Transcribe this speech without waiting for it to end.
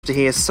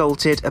He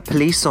assaulted a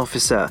police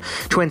officer.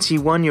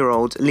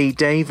 21-year-old Lee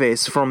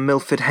Davis from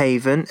Milford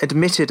Haven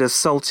admitted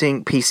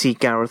assaulting PC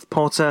Gareth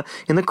Potter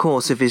in the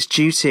course of his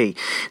duty.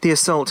 The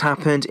assault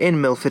happened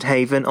in Milford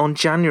Haven on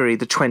January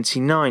the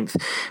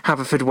 29th.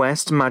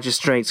 Haverfordwest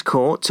Magistrates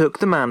Court took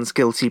the man's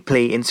guilty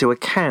plea into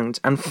account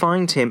and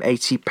fined him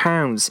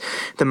 £80.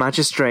 The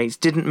magistrate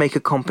didn't make a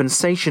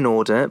compensation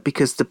order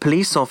because the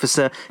police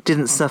officer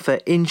didn't suffer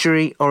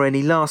injury or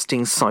any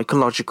lasting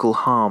psychological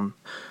harm.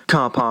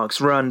 Car parks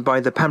run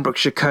by the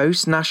Pembrokeshire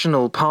Coast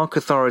National Park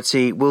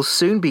Authority will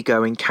soon be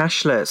going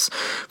cashless.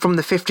 From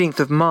the 15th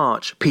of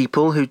March,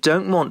 people who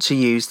don't want to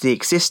use the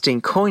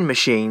existing coin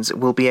machines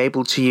will be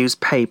able to use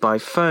Pay by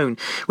Phone,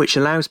 which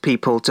allows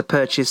people to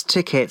purchase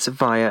tickets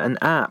via an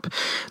app.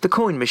 The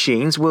coin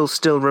machines will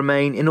still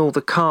remain in all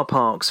the car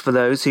parks for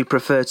those who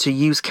prefer to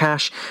use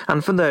cash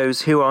and for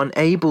those who are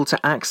unable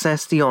to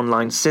access the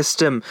online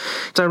system.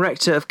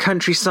 Director of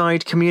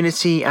Countryside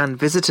Community and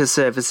Visitor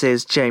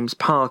Services, James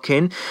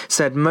Parkin,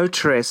 said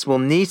motorists will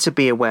need to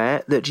be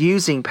aware that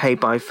using Pay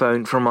by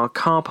Phone from our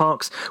car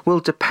parks will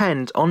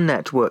depend on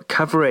network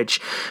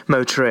coverage.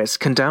 Motorists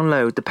can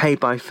download the Pay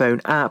by Phone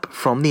app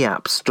from the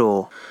App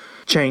Store.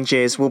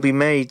 Changes will be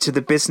made to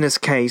the business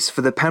case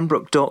for the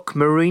Pembroke Dock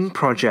Marine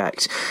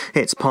project.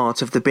 It's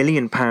part of the £1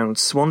 billion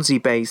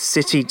Swansea-based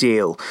City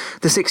deal.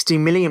 The £60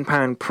 million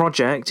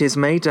project is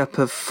made up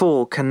of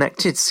 4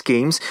 connected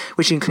schemes,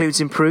 which includes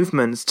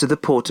improvements to the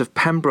Port of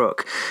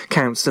Pembroke.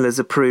 Council has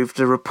approved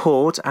a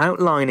report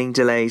outlining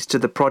delays to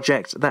the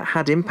project that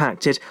had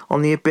impacted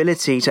on the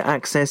ability to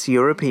access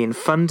European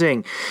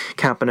funding.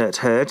 Cabinet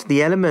heard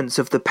the elements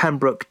of the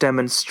Pembroke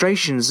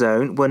demonstration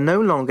zone were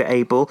no longer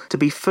able to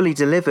be fully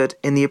delivered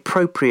in the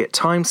appropriate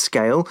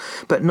timescale,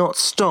 but not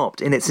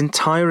stopped in its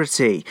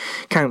entirety.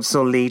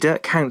 Council leader,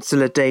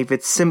 Councillor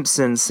David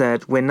Simpson,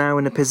 said, "We're now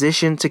in a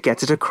position to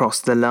get it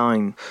across the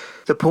line."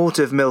 The Port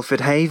of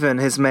Milford Haven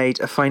has made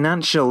a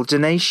financial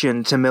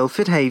donation to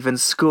Milford Haven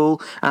School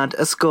and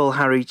Ysgol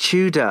Harry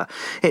Tudor.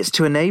 It's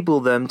to enable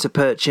them to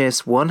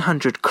purchase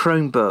 100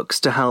 Chromebooks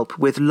to help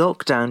with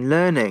lockdown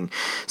learning.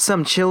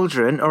 Some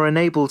children are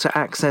unable to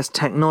access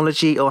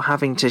technology or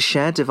having to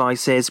share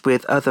devices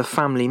with other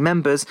family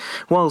members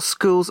while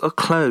schools are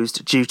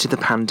closed due to the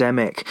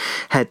pandemic.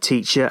 Head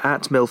teacher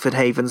at Milford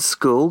Haven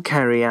School,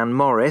 Kerry Ann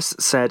Morris,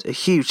 said a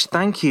huge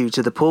thank you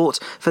to the Port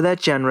for their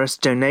generous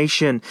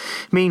donation.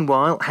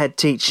 Meanwhile, head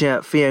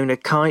teacher Fiona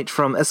Kite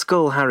from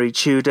Ysgol Harry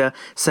Tudor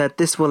said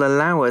this will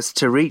allow us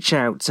to reach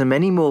out to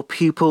many more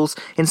pupils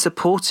in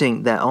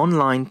supporting their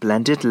online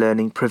blended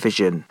learning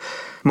provision.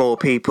 More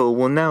people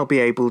will now be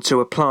able to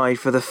apply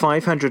for the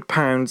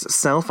 £500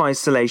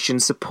 self-isolation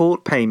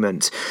support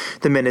payment.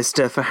 The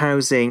Minister for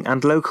Housing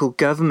and Local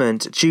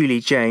Government, Julie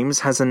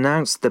James, has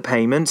announced the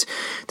payment.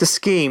 The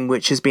scheme,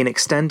 which has been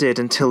extended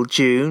until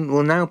June,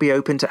 will now be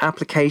open to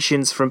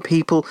applications from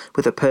people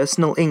with a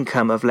personal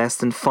income of less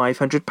than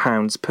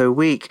 £500 per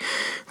week.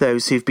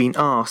 Those who've been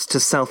asked to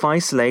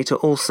self-isolate are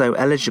also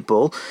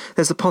eligible.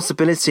 There's a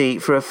possibility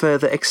for a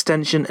further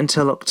extension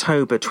until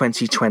October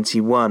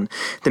 2021.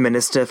 The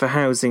Minister for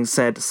Housing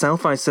said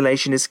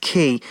self-isolation is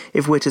key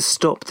if we're to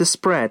stop the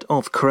spread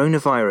of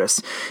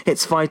coronavirus.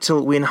 It's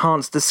vital we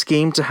enhance the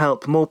scheme to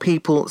help more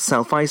people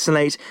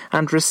self-isolate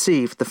and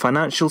receive the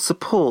financial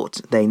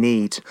support they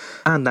need.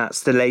 And that's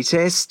the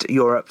latest.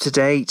 You're up to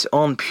date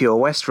on Pure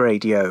West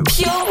Radio.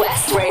 Pure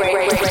West Radio.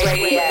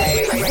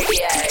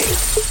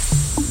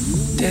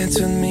 Dance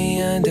with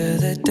me under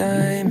the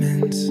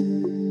diamonds.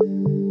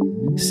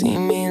 See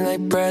me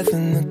like breath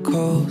in the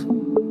cold.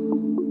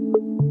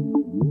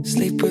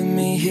 Sleep with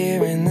me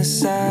here in the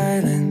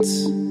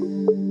silence.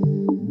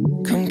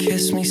 Come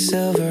kiss me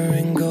silver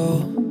and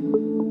gold.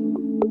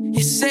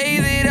 You say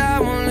that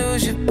I won't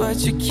lose you, but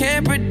you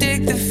can't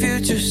predict the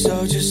future.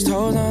 So just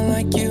hold on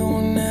like you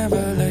will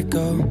never let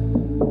go.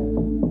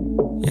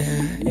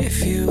 Yeah,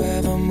 if you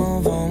ever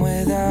move on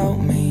without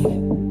me,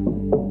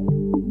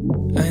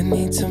 I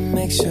need to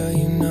make sure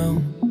you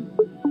know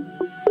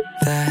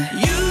that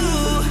you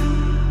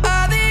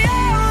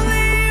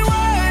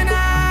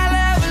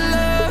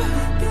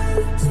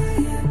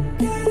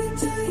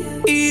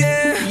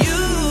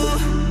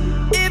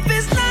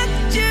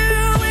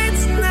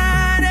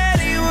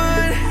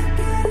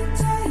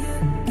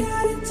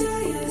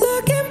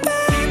looking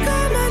back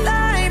on my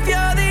life,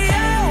 you're the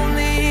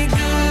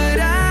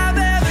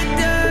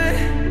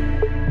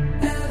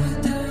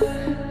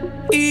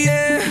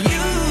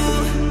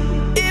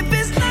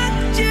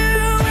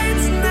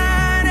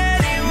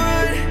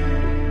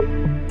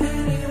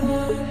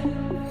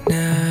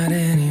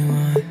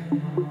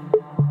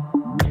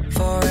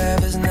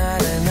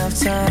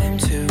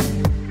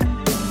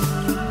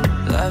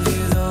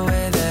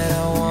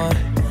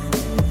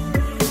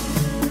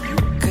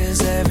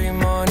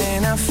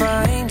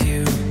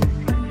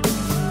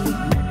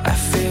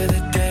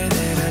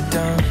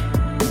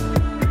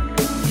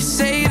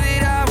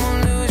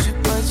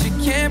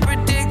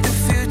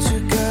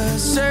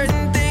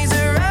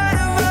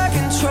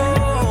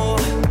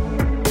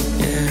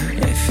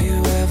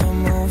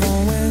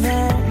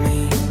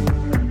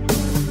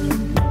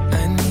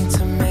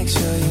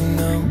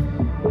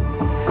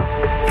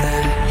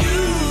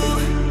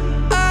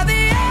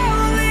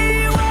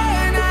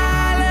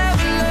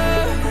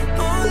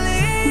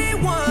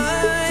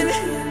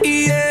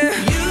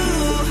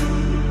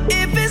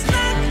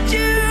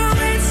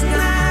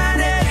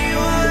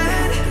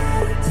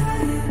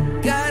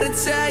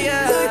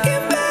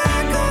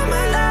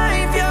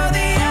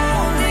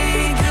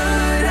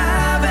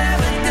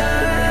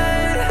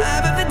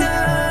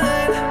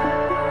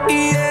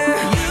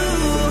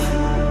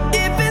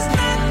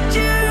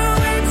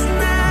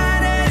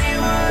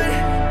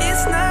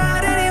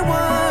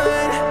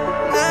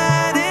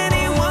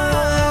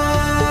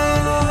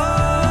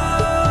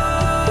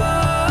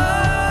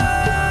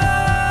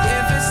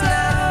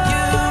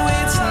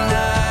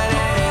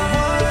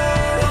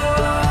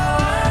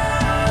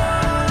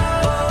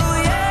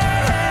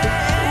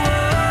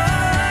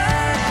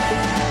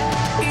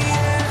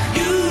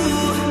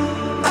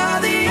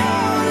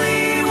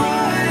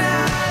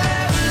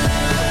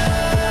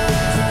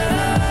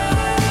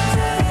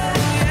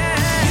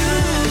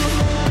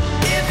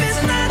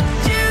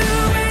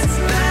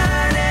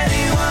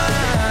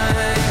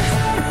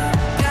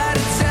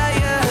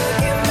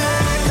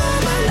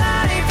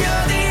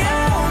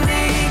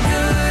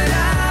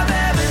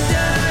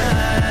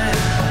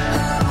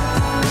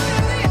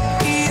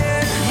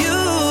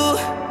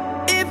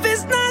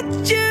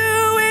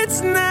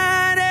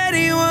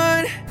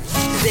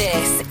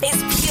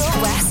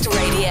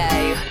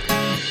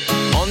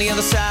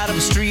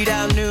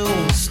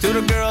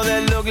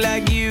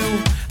like you.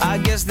 I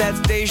guess that's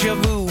deja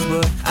vu,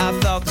 but I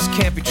thought this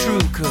can't be true,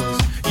 cause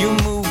you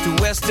moved to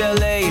West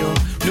LA or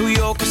New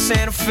York or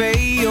Santa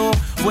Fe or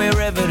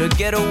wherever to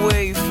get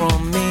away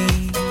from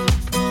me.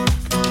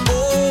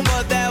 Oh,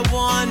 but that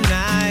one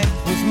night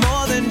was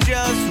more than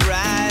just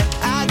right.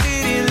 I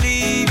didn't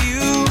leave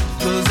you,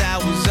 cause I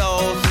was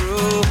all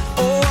through.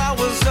 Oh, I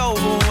was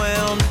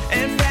overwhelmed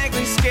and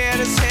frankly scared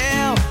as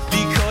hell,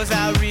 because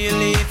I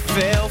really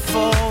fell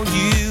for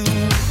you.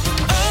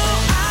 Oh,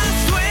 I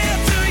swear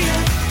to you,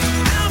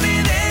 I'll be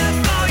there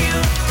for you.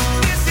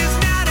 This is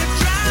not a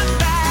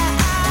drive-by.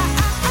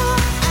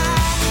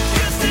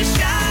 Just a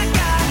shy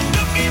guy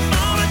looking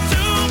for a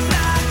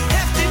two-fly.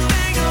 Hefty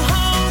thing to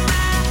hold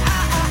my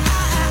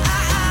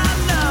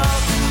love.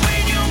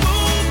 When you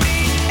move me,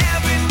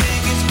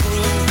 everything is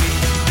groovy.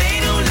 They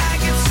don't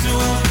like it,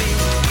 sue me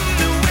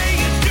the way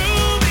you do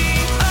me.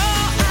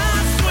 Oh, I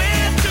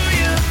swear to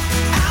you,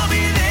 I'll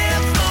be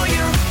there for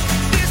you.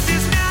 This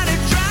is not a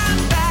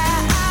drive-by.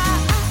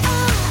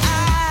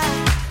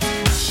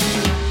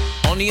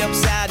 On the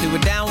upside to a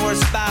downward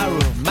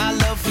spiral, my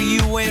love for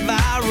you went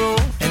viral,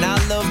 and I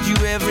loved you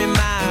every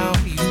mile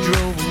you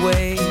drove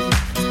away.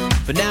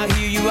 But now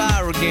here you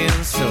are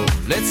again, so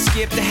let's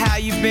skip to how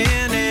you've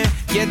been and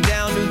get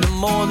down to the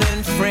more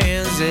than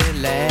friends at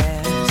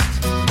last.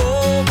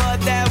 Oh,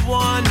 but that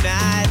one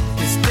night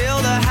is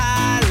still the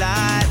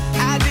highlight.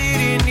 I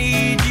didn't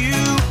need you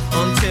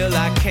until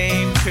I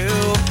came to,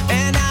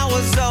 and I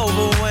was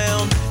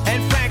overwhelmed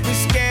and frankly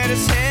scared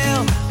as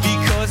hell,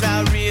 because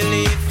I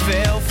really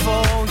fell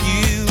for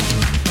you.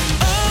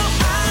 Oh,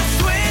 I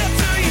swear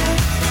to you,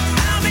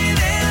 I'll be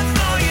there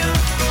for you.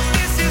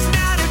 This is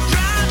not a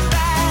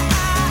drive-by.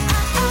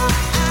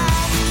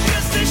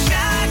 Just a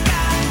shy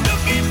guy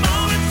looking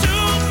for a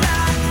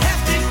two-fly.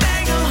 Hefty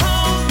thing to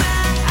hold my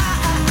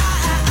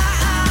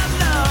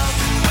love.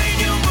 When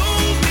you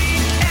move me,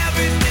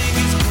 everything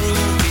is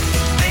groovy.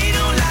 They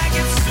don't like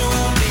it,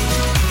 sue me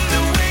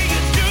the way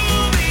you do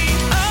me.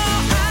 Oh,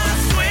 I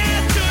swear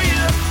to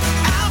you,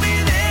 I'll be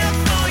there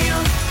for you.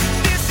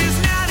 This is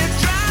not a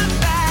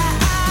drive-by.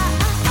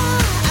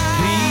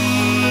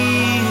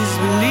 Please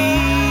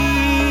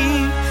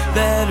believe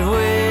that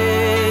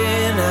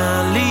when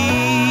I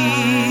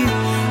leave,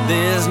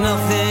 there's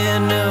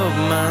nothing up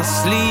my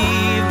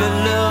sleeve but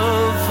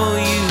love for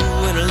you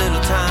and a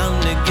little time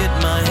to get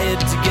my head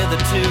together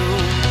too.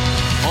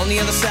 On the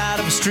other side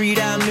of a street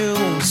I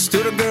knew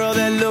stood a girl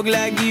that looked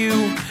like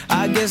you.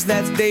 I guess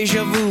that's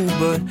deja vu,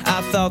 but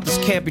I thought this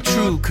can't be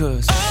true,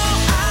 cause oh,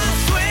 I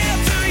swear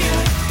to you,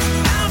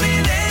 I'll be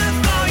there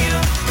for you.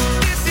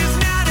 This is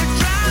not a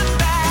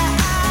drive-by.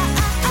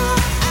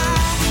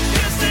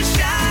 Just a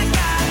shy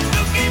guy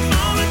looking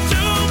for a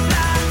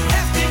two-fly.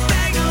 Hefty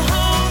thing to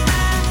hold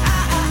my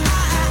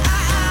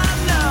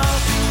love.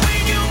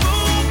 When you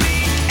move me,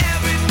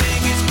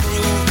 everything is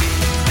groovy.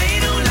 They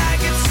don't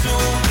like it,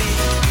 sue me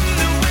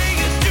the way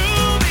you do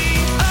me.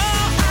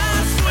 Oh,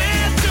 I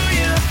swear to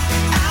you,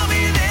 I'll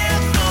be there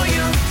for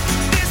you.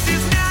 This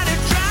is not a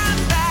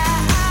drive-by.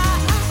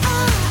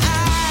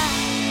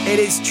 It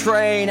is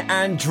Train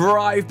and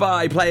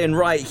Drive-By playing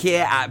right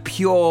here at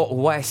Pure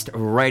West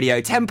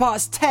Radio.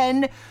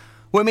 10:10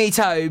 with me,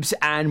 Tobes,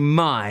 and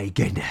my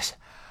goodness.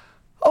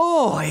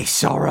 Oh,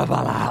 it's horrible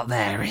out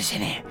there,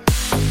 isn't it?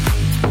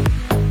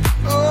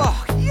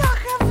 Oh,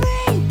 yuck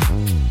me.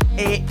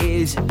 It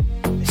is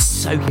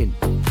soaking.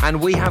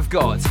 And we have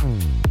got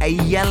a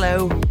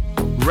yellow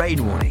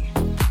rain warning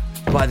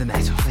by the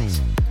Met Office.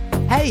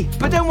 Hey,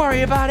 but don't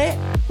worry about it.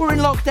 We're in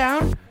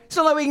lockdown. It's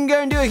not like we can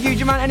go and do a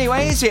huge amount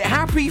anyway, is it?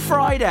 Happy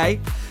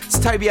Friday. It's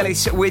Toby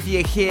Ellis with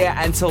you here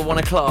until 1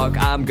 o'clock.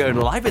 I'm going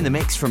live in the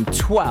mix from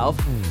 12,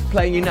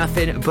 playing you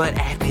nothing but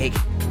epic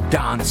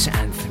dance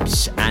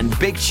anthems and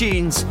big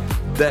tunes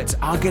that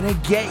are going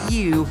to get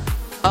you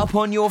up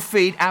on your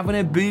feet, having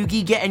a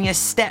boogie, getting your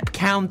step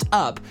count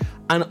up.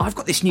 And I've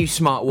got this new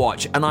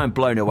smartwatch and I'm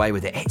blown away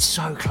with it. It's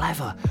so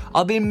clever.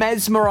 I've been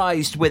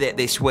mesmerised with it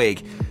this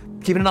week.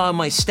 Keeping an eye on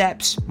my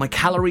steps, my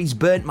calories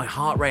burnt, my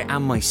heart rate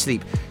and my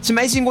sleep. It's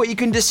amazing what you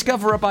can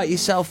discover about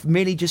yourself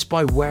merely just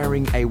by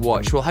wearing a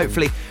watch. Well,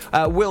 hopefully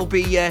we'll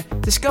be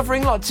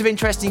discovering lots of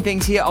interesting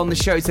things here on the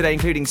show today,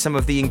 including some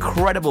of the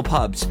incredible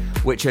pubs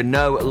which are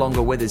no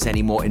longer with us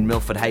anymore in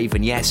Milford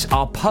Haven. Yes,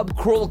 our pub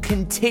crawl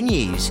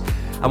continues.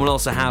 And we'll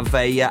also have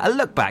a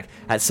look back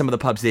at some of the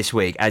pubs this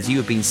week as you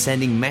have been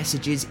sending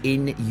messages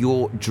in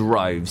your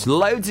droves.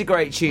 Loads of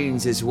great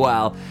tunes as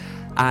well.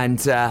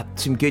 And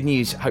some good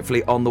news,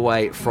 hopefully, on the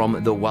way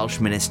from the Welsh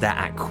Minister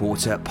at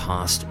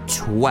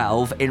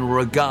 12:15 in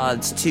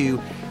regards to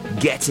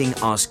getting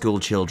our school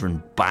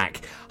children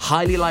back.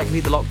 Highly likely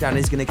the lockdown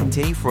is going to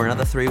continue for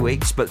another 3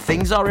 weeks, but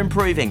things are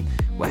improving.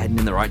 We're heading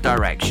in the right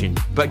direction.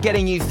 But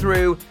getting you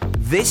through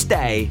this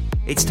day,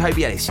 it's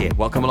Toby Ellis here.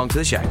 Welcome along to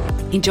the show.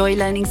 Enjoy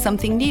learning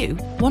something new?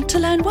 Want to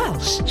learn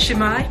Welsh?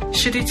 Shemai,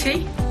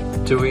 Shuduti.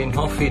 Dwi'n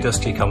hoffi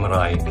dysgu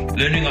Cymraeg.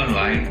 Learning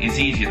online is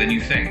easier than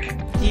you think.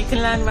 You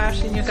can learn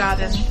Welsh in your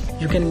garden.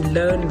 You can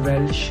learn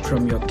Welsh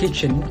from your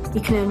kitchen. You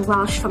can learn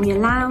Welsh from your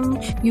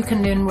lounge. You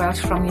can learn Welsh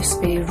from your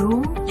spare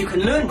room. You can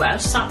learn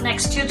Welsh sat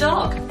next to your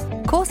dog.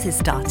 Courses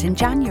start in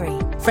January.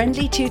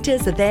 Friendly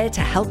tutors are there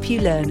to help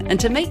you learn and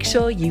to make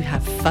sure you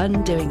have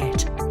fun doing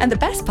it. And the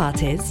best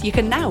part is, you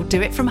can now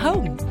do it from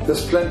home.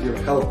 There's plenty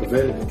of help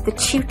available. The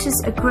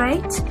tutors are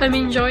great. I'm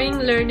enjoying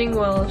learning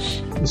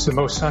Welsh. It's the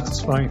most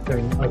satisfying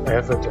thing I've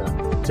ever done.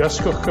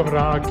 Dysgwch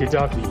Cymraeg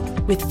gyda fi.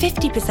 With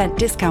 50%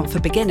 discount for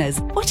beginners,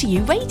 what are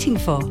you waiting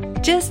for?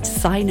 Just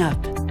sign up.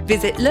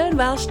 Visit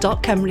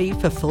learnwelsh.cymru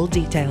for full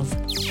details.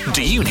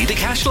 Do you need a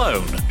cash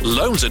loan?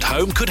 Loans at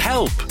Home could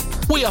help.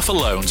 We offer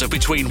loans of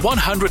between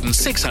 £100 and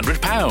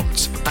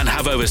 £600 and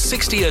have over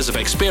 60 years of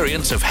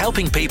experience of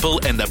helping people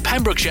in the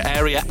Pembrokeshire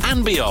area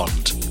and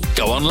beyond.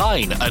 Go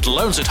online at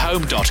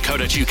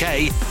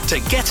loansathome.co.uk to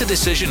get a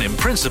decision in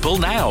principle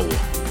now.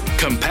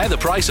 Compare the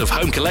price of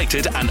home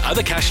collected and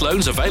other cash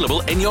loans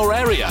available in your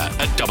area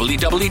at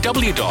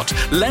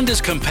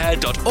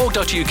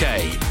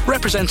www.lenderscompare.org.uk.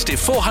 Representative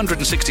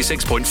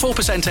 466.4%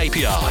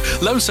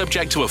 APR. Loan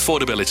subject to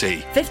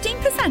affordability.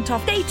 15%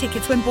 off day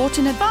tickets when bought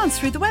in advance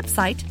through the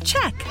website?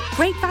 Check.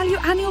 Great value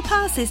annual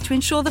passes to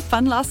ensure the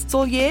fun lasts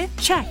all year?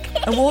 Check.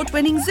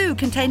 Award-winning zoo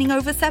containing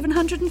over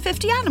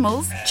 750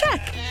 animals?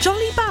 Check.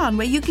 Jolly barn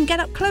where you can get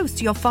up close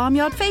to your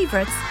farmyard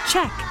favourites?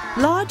 Check.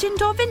 Large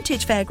indoor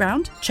vintage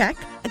fairground? Check.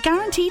 A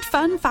guaranteed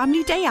fun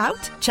family day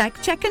out?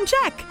 Check, check and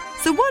check.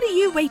 So what are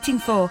you waiting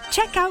for?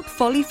 Check out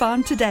Folly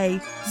Farm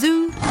today.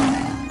 Zoo,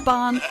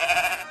 barn,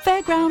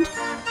 fairground,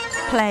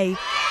 play.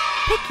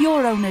 Pick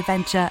your own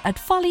adventure at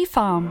Folly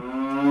Farm.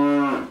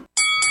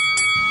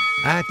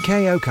 At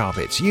KO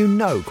Carpets, you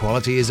know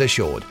quality is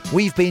assured.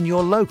 We've been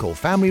your local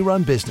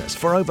family-run business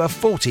for over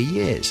 40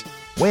 years.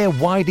 We're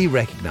widely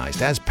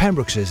recognised as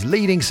Pembrokeshire's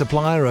leading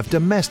supplier of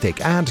domestic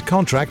and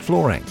contract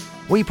flooring.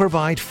 We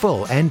provide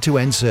full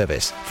end-to-end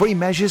service, free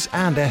measures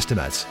and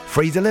estimates,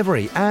 free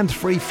delivery and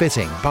free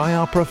fitting by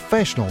our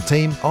professional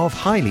team of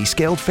highly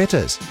skilled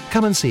fitters.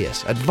 Come and see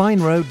us at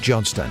Vine Road,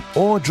 Johnston,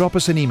 or drop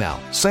us an email,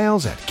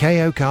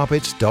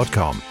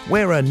 sales@kocarpets.com.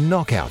 We're a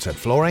knockout at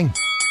flooring.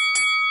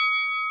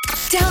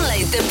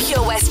 Download the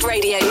Pure West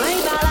Radio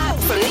mobile app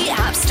from the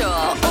App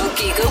Store or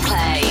Google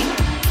Play.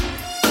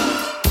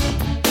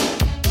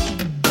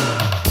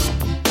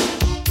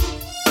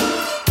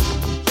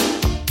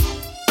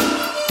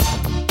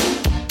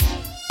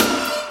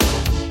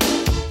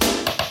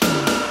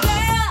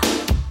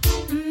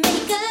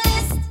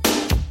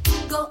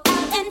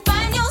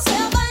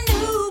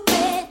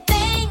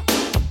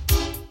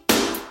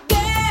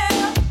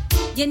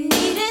 You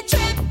need a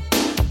trip,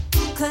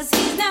 'cause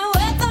he's not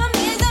worth the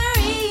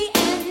misery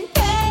and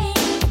pain.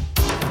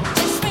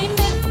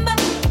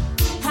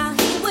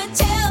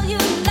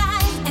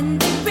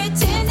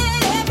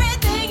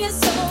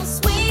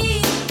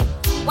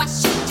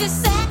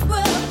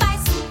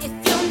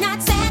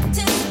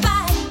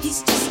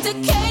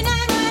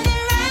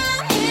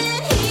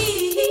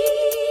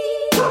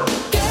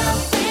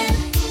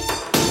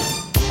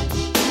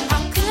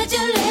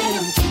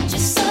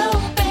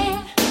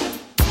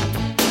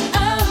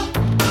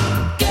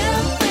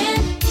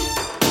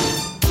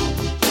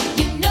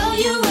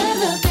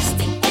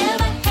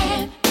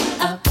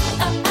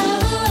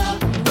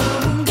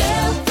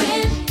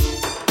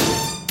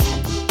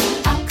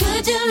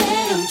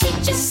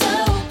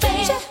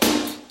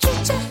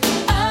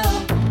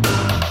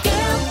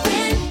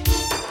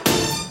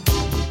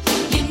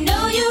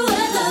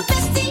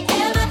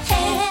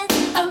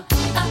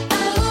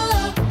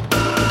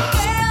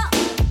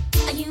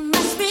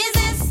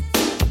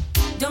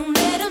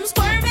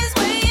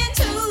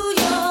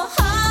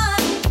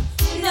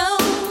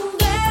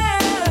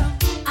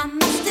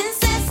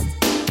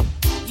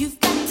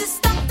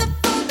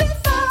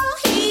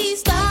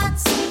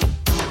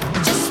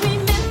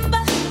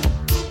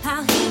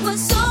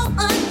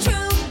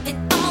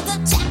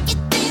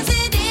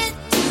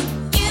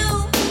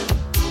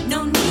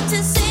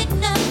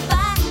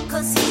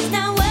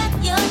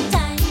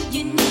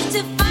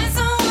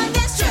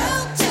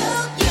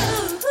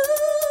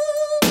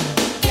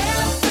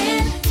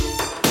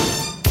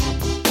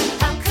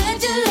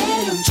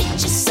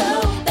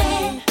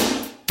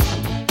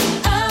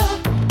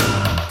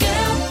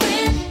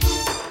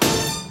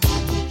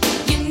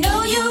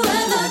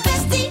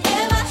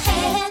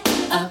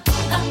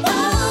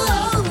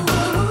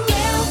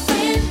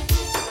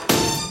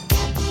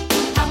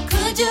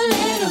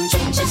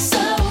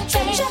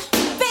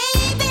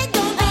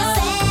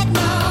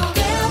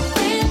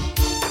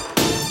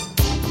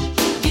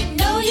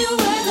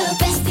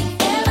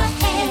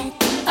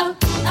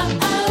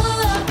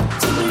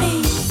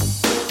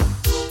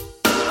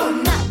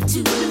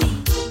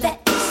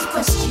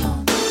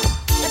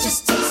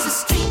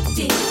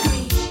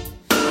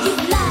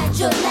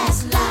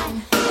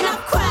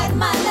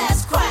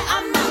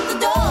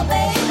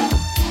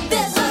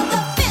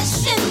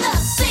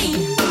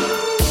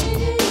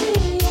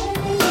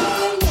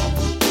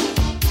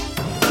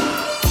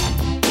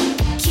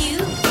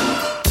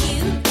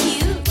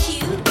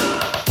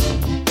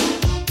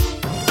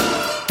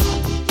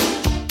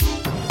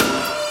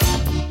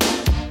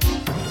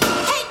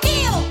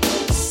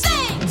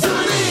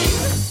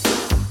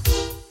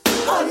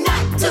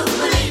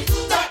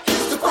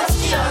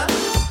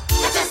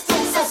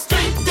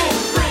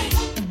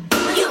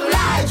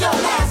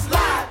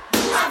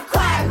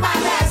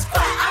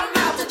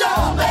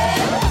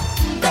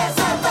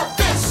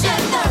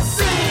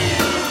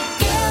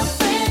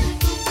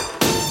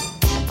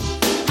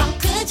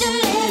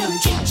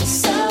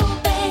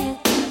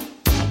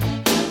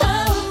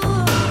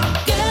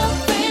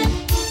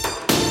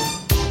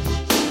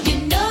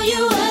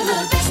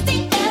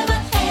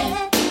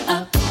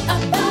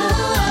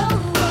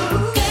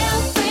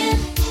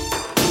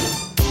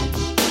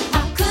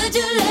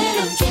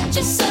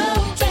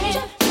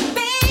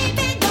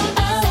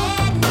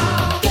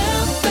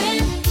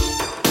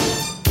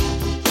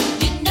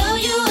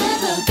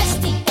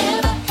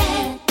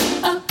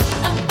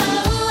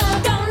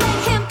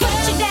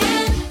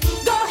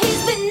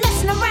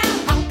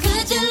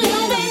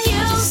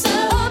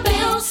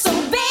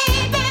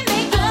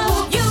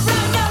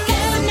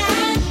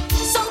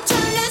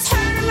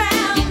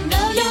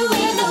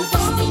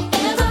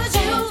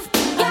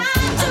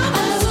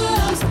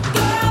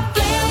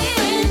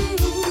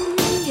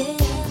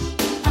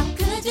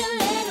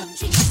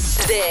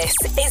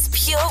 This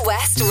is Pure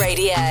West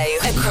Radio.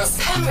 Across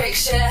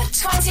Pembrokeshire,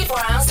 24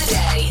 hours a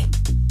day.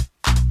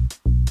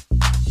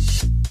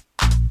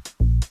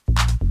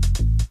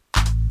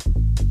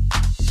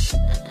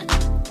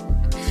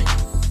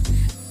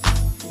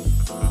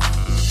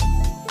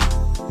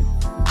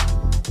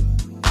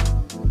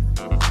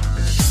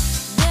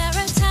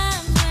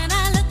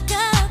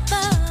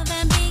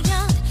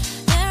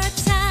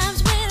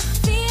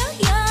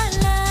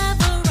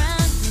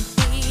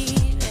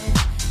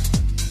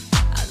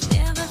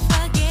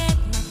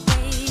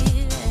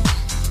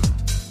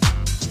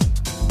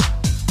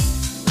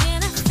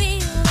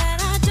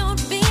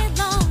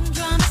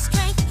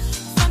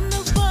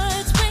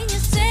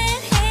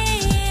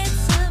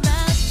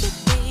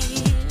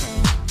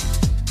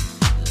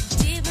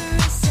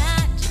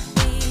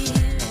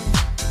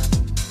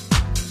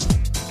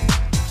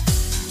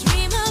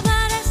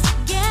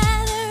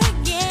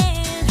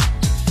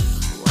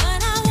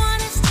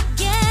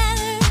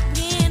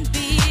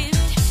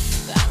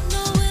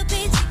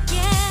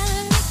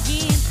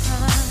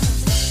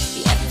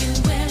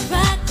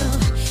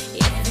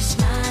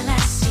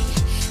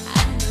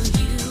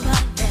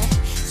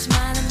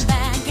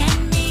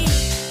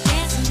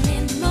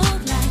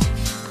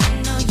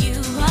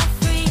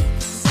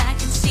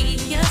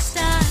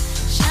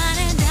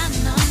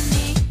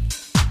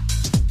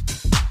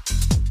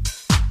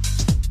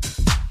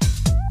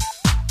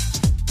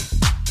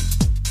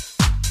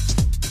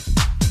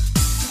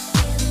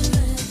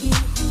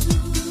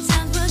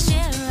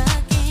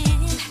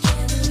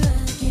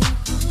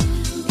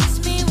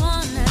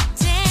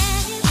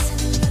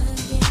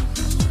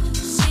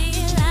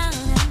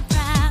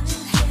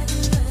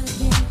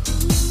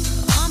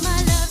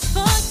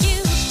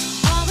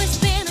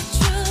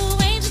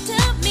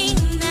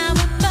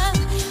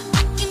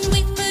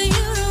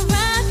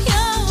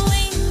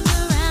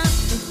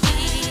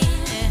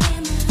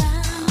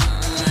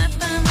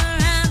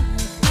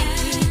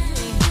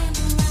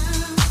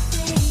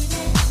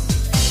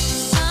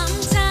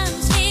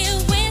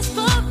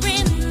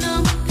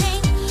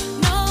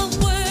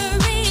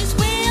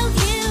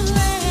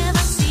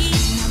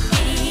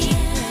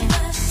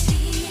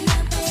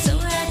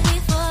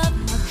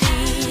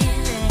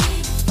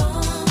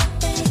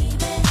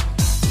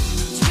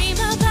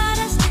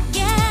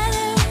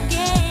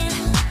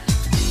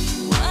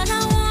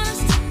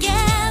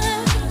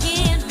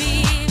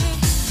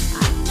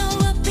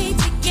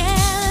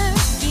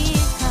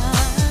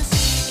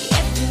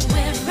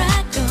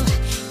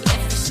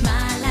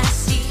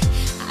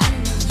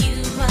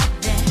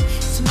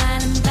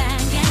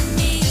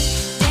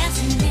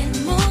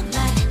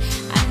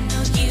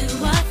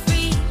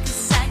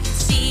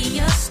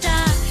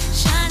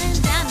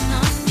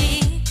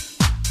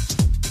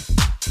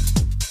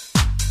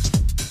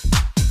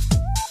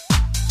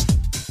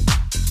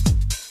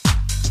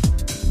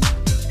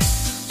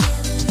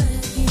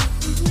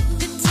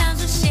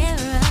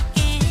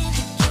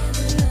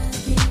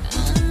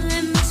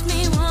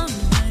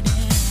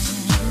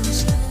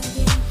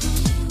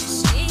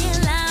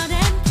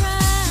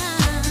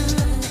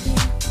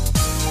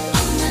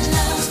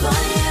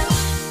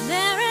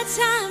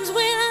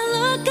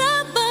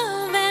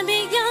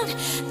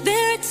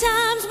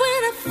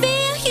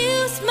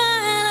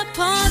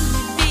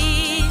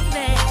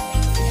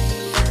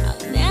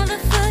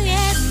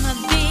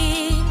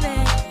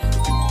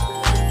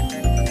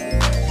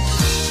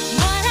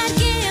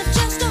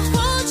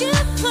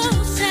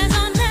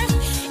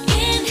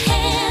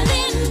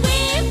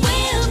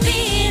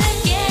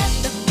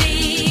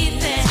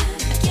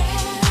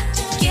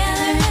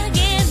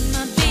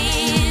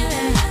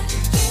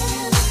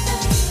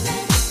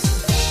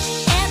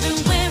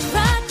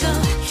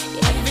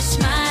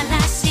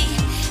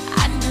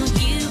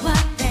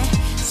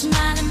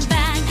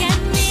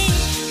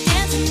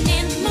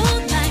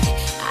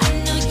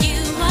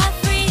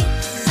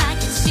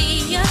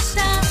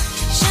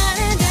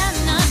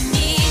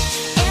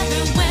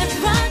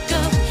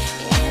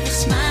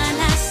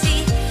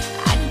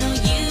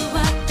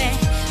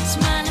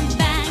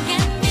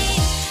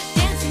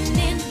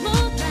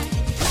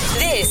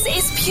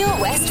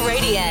 Pure West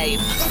Radio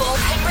for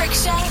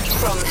Pembrokeshire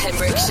from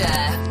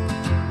Pembrokeshire.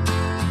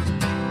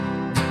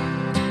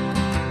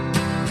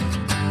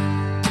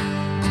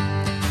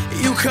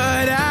 You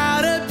cut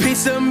out a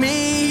piece of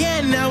me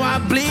and now I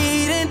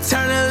bleed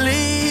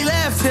internally,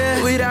 left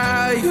here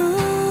without you,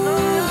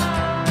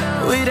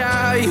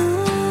 without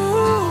you.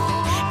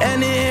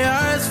 And it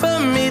hurts for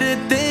me to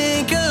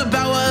think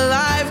about what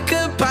life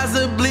could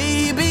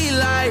possibly be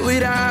like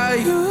without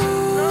you,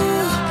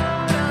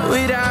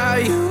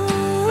 without you.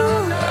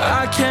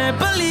 I can't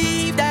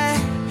believe that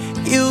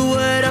you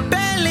would have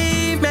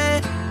believed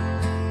me.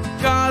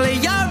 All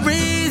of your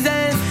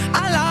reasons,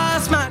 I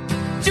lost my.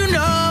 You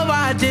know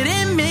I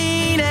didn't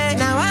mean it.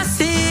 Now I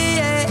see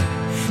it.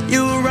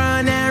 You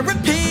run and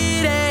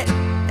repeat it,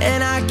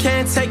 and I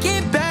can't take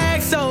it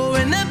back. So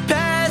in the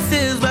past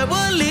is where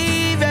we'll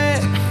leave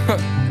it.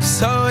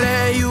 So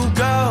there you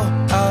go.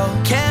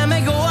 Oh, can't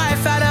make a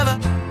wife out of her.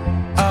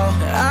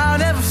 Oh, I'll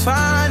never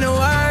find the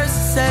words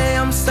to say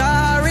I'm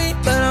sorry,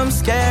 but I'm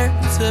scared.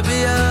 to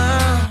be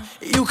alone.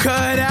 You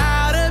cut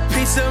out a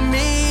piece of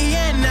me,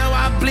 and now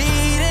I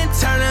bleed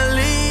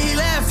internally.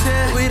 Left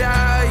here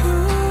without you,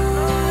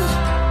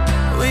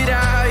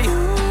 without you.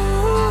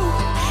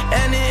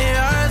 And it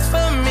hurts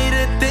for me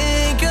to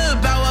think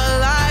about what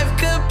life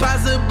could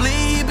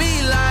possibly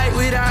be like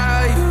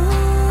without you,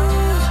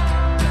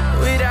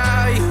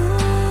 without you.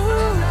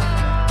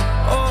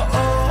 Oh,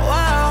 oh,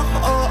 wow,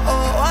 oh,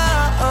 oh,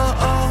 wow, oh,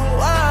 oh,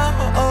 wow,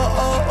 oh,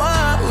 oh,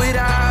 wow.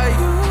 Without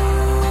you,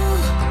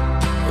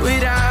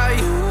 without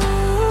you.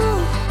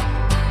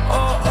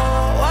 Oh,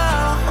 oh,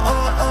 wow,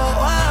 oh, oh,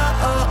 wow,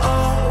 oh,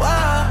 oh,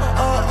 wow,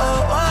 oh, oh,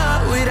 wow.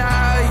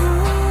 Without you,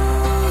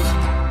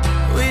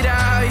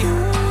 without you.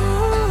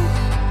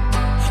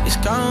 It's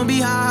gonna be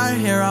hard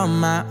here on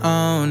my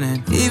own,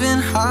 and even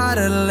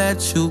harder to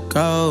let you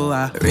go.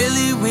 I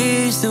really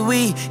wish that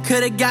we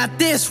could've got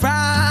this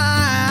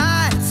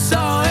right. So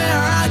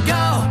here I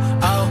go.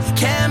 Oh,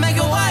 can't make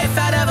a wife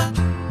out of her.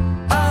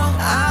 Oh,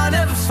 I'll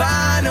never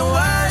find the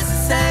words to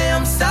say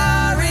I'm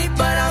sorry,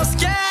 but I'm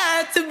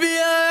scared to be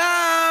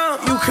alone.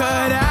 You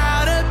cut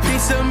out a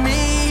piece of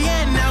me,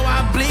 and now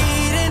I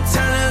bleed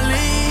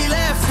internally.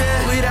 Left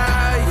here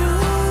without you,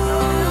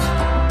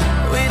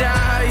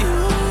 without you.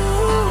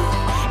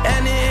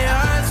 And it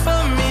hurts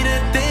for me to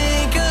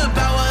think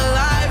about what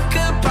life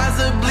could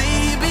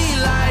possibly be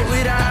like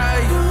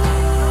without you,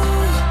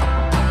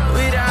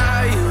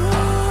 without you.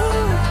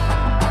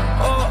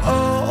 Oh,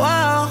 oh,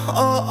 wow,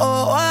 oh,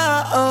 oh,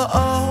 wow, oh,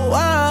 oh,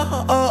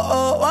 wow, oh,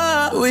 oh,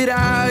 wow.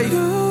 Without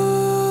you,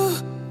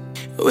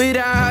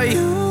 without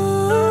you.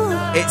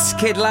 It's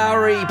Kid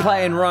Lowry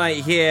playing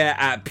right here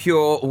at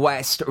Pure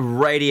West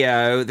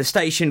Radio, the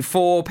station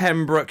for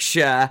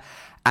Pembrokeshire,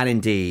 and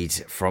indeed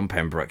from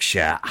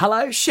Pembrokeshire.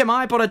 Hello,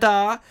 Shemai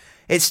Bonadar.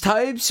 It's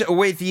Tobes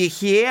with you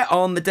here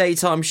on the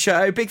daytime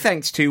show. Big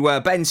thanks to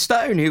Ben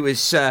Stone, who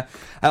was on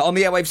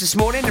the airwaves this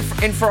morning,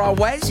 in for our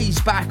Wes. He's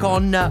back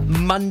on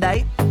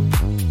Monday.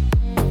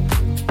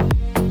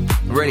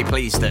 Really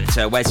pleased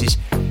that Wes is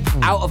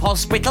out of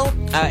hospital.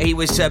 He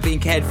was being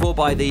cared for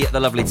by the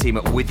lovely team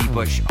at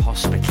Withybush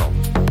Hospital.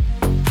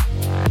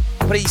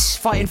 But he's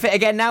fighting fit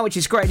again now, which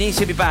is great news.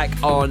 He'll be back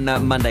on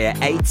Monday at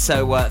 8.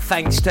 So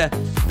thanks to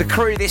the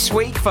crew this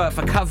week for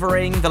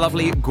covering the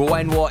lovely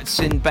Gwen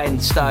Watson, Ben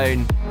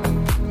Stone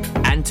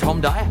and Tom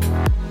Dyer.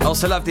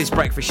 Also loved his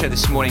breakfast show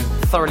this morning.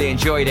 Thoroughly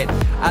enjoyed it.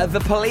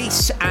 The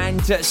Police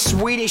and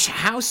Swedish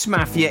House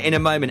Mafia in a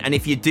moment. And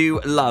if you do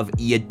love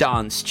your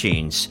dance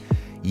tunes,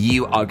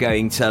 you are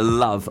going to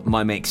love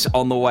my mix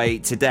on the way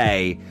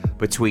today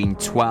between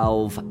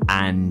 12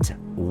 and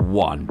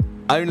 1.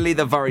 Only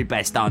the very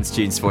best dance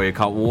tunes for you.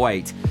 Can't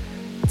wait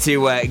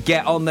to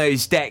get on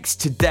those decks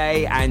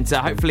today and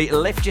hopefully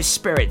lift your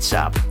spirits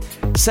up.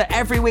 So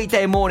every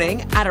weekday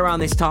morning at around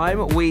this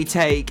time, we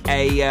take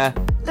a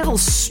little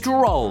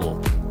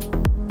stroll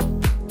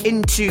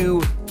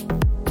into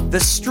the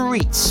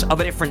streets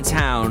of a different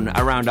town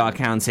around our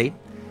county.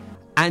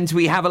 And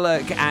we have a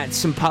look at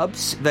some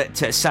pubs that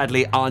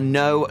sadly are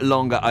no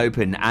longer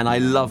open. And I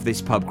love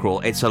this pub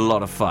crawl. It's a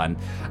lot of fun.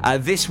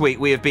 This week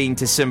we have been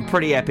to some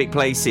pretty epic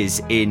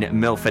places in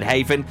Milford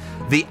Haven.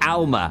 The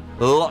Alma.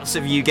 Lots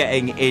of you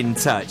getting in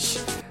touch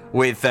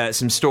with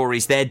some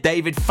stories there.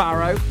 David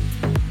Farrow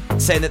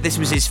saying that this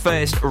was his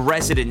first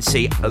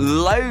residency.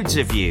 Loads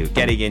of you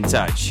getting in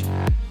touch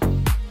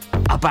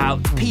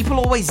about people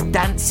always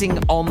dancing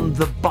on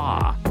the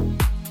bar.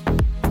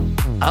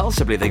 I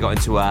also believe they got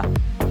into a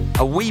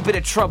wee bit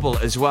of trouble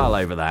as well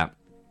over that.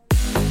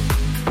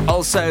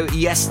 Also,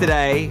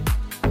 yesterday,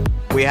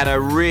 we had a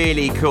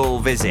really cool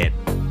visit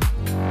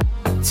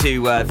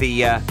to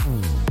the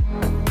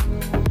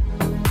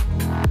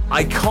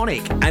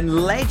iconic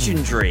and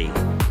legendary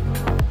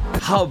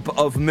hub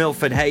of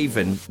Milford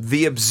Haven,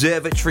 the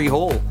Observatory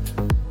Hall.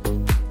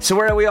 So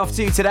where are we off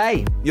to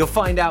today? You'll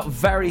find out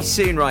very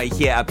soon right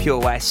here at Pure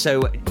West,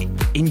 so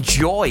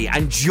enjoy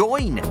and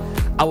join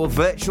our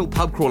virtual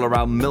pub crawl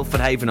around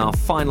Milford Haven, our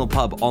final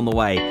pub on the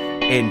way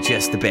in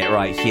just a bit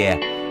right here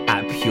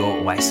at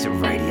Pure West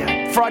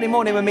Radio. Friday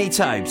morning with me,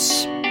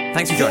 Tobes.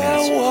 Thanks for joining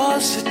us. There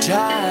was a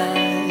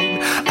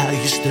time I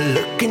used to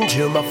look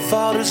into my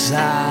father's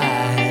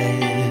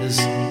eyes.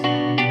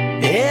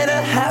 In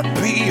a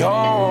happy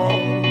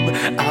home,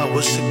 I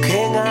was a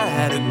king, I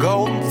had a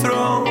golden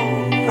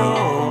throne.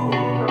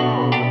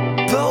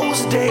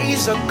 Those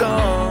days are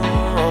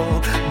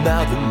gone,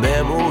 now the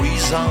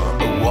memories on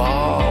the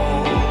wall.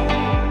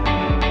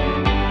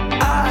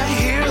 I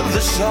hear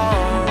the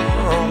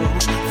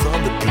songs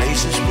from the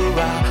places where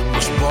I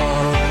was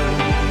born.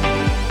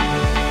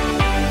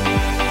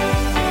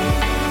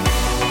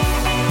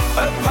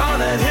 Upon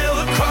that hill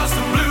across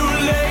the blue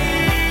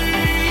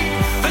lake,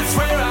 that's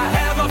where I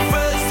had my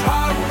first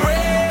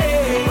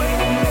heartbreak.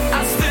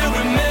 I still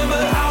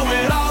remember how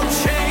it all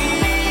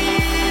changed.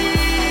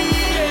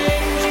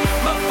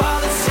 My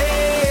father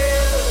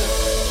said,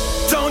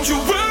 don't you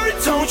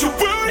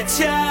worry,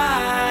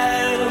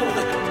 child.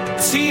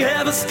 See,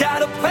 heaven's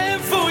got a plan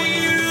for you.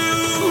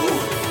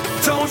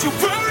 Don't you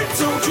worry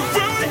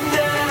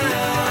now.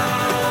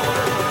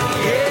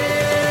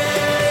 Yeah.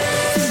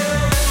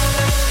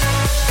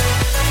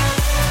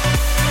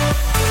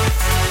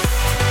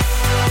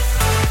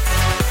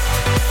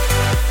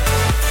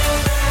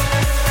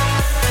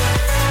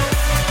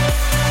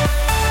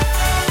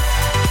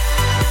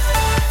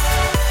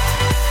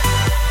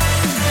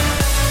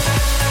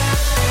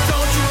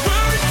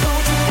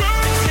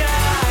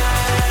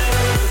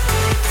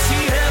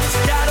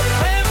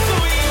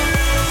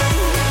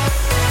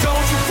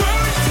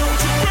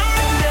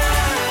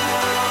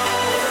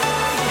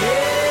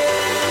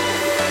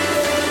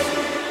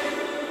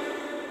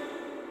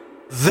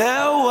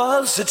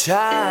 once a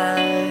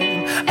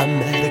time I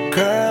met a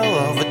girl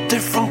of a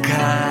different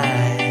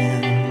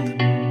kind.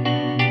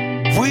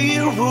 We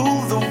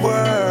ruled the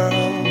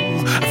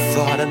world. I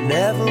thought I'd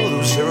never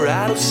lose her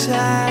out of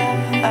sight.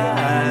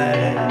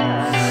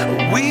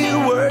 We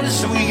were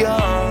so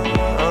young.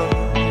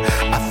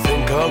 I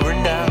think of her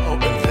now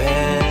and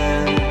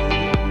then.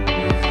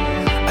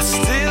 I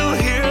still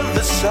hear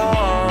the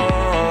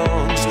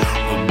songs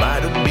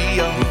reminding me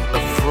of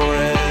a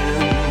friend.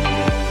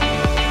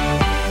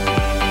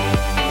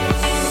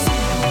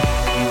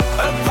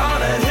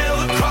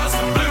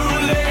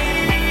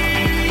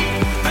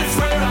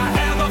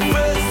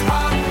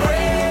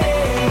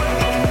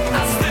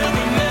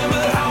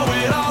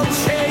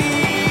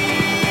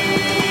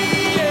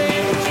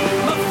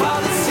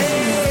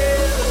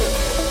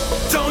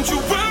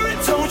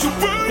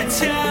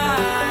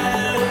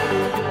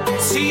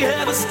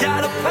 Heaven's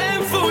got a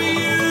plan for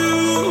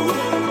you.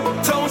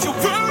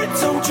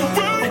 Don't you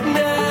worry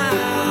now.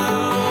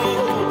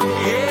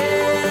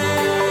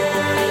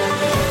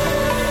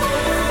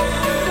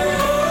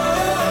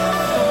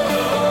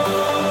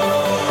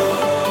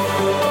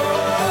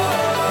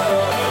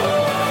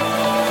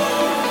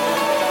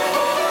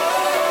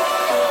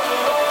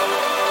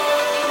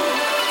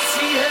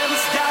 See,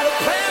 heaven's got a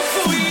plan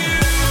for you.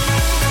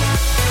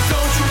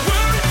 Don't you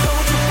worry,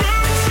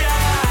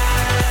 child.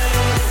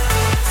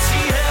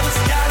 See,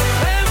 heaven's got a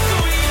plan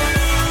for you.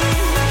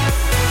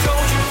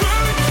 Don't you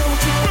worry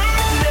now.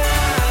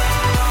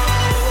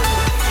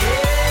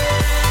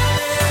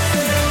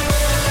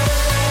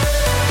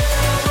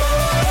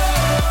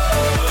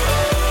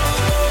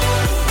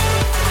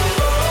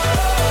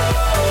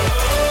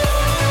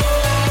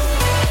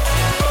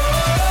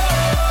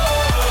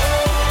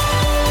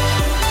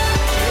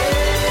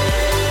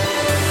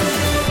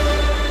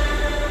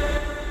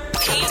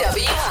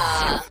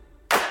 PWR.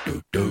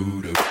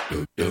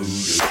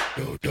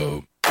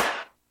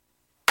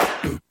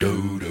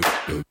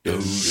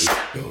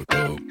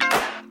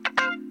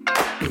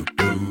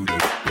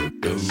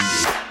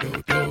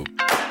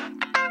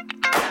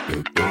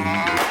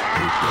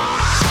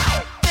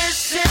 This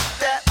shit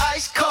that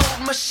ice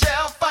cold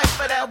Michelle fight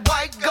for that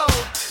white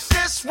gold.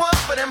 This one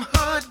for them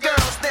hood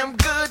girls, them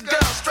good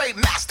girls, straight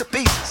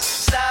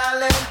masterpieces.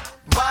 Stylin',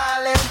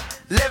 wildin',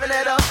 living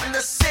it up in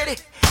the city.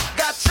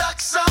 Got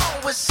Chuck's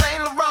on with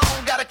Saint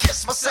Laurent. Gotta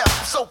kiss myself,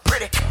 I'm so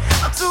pretty.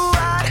 I'm too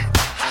hot.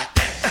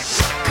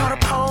 Call the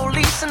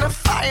police and the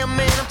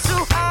fireman. I'm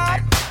too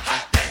hot.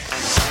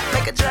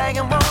 Make a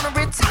dragon wanna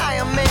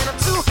retire, man. I'm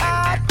too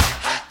hot.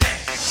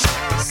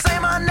 Say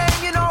my name,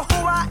 you know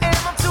who I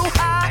am. I'm too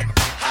hot.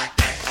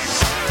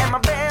 And my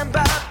band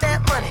bought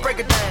that money. Break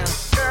it down.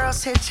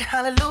 Girls hit you,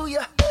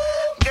 hallelujah.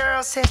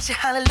 Girls hit you,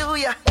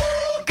 hallelujah.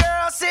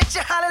 Girls hit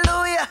you,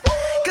 hallelujah.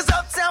 Cause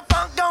Uptown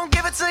Funk don't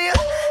give it to you.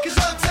 Cause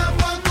Uptown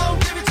Funk don't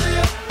give it to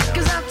you.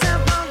 Cause Uptown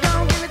Funk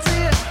don't give it to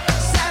you.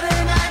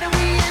 Saturday night and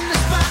we in the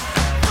spot.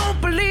 Don't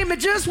believe me,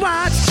 just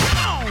watch. Come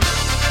on.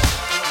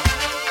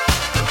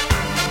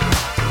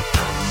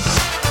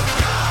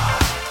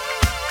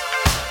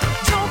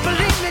 Don't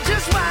believe me,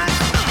 just watch.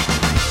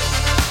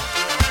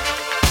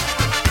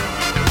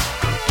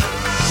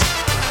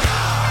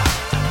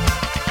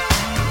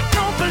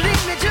 Don't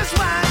believe me, just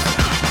watch.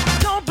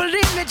 Don't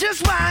believe me,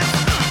 just watch.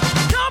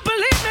 Don't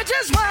believe me,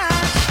 just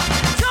watch.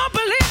 Don't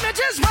believe me,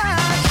 just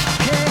watch.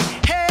 Hey,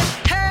 hey,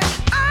 hey,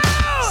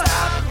 oh!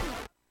 Stop.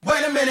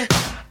 Wait a minute.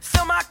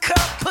 Fill my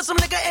cup, put some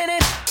nigga in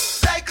it.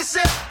 Take a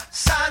sip,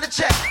 sign the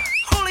check.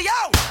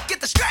 Julio, get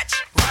the stretch.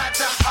 Right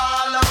to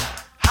Harlem,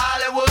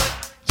 Hollywood,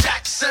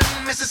 Jackson,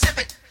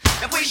 Mississippi.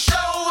 If we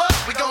show up,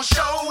 we gon'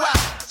 show out.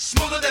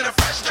 Smoother than a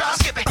fresh drop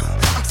skipping.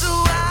 I'm too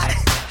hot.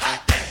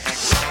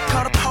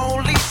 Call the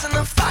police and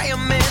the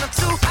fireman. I'm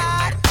too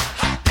hot.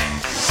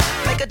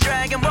 Make a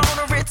dragon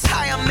wanna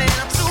retire, man.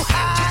 I'm too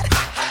hot.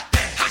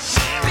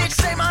 Bitch,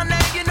 say my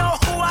name, you know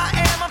who I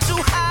am. I'm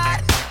too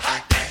hot.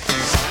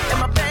 And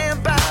my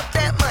band bought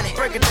that money.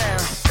 Break it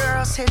down.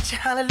 Girls hit you,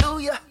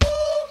 hallelujah.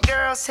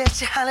 Girls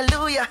hit you,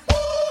 hallelujah.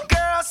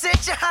 Girls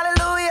hit you,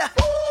 hallelujah.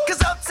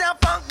 Cause Uptown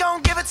Funk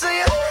don't give it to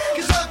you.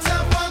 Cause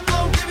Uptown Funk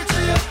don't give it to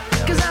you.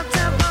 Cause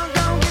Uptown Funk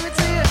don't give it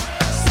to you.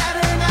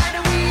 Saturday night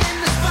and we in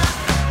the spot.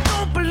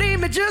 Don't believe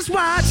me, just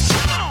watch.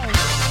 Come on.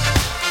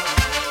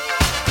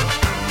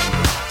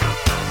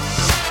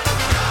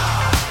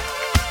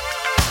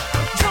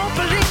 Don't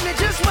believe me,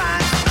 just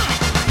watch.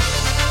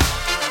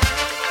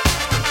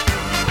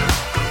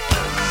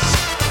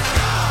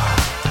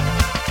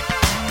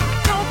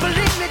 Don't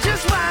believe me,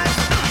 just watch.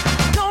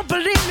 Don't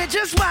believe me,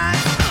 just watch.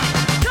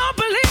 Don't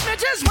believe me,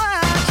 just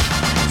watch.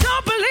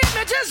 Don't believe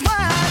me, just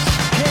watch.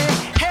 Hey,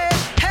 hey,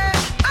 hey,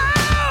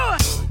 oh!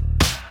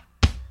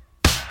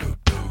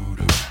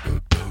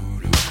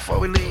 Before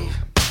we leave,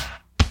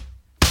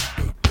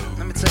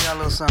 let me tell y'all a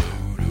little something.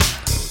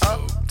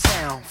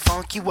 Uptown,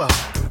 funk you up.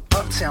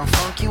 Uptown,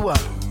 funk you up.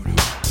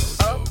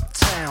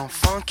 Uptown,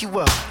 funk you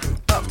up.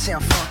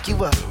 Uptown, funk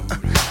you up.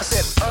 I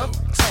said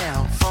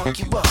uptown, funk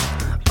you up.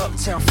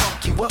 Uptown,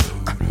 funk you up.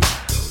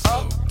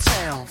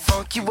 Uptown,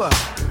 funk you up.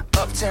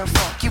 Uptown,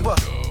 funk you up.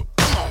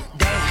 Come on,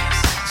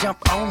 dance. jump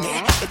on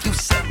it. If you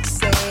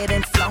succeed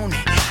and flown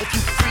it. If you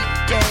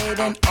freak dead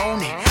and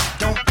own it.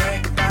 Don't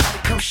brag about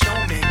it, come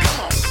show me. Come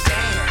on,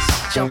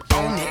 dance, jump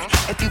on it.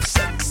 If you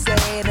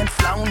succeed and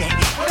flown it.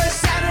 Well, it's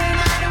Saturday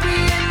night and we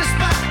in the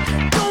spot.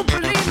 Don't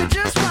believe me,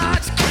 just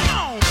watch. Come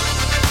on.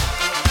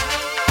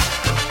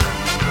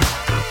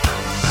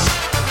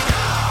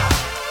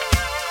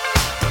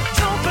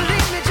 Don't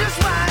believe me, just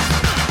watch.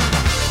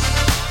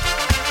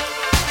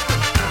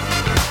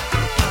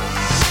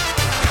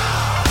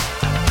 Don't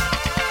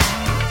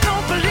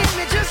believe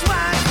me, just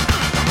watch.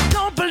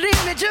 Don't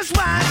believe me, just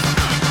watch.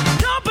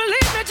 Don't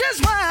believe me,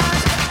 just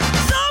watch.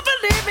 Don't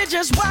believe me,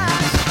 just watch.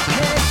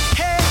 Hey,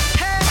 hey,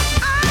 hey,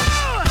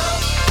 oh!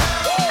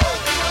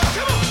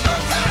 Come on,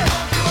 say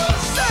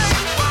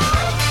what?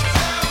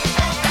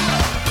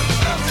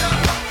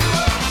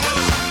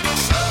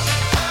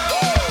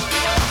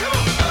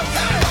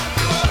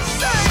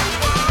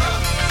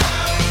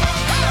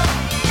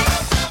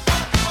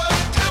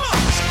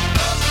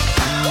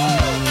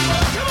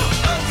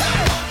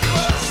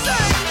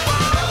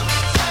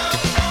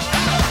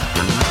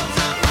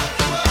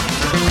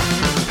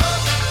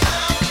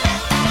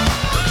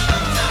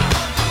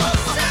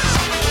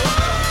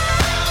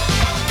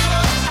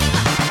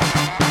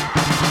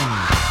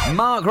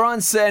 Mark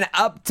Ronson,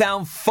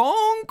 Uptown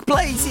Funk,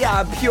 plays here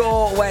on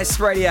Pure West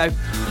Radio.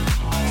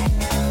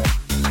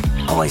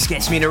 Always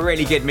gets me in a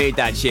really good mood,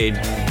 that tune.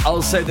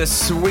 Also, the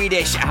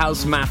Swedish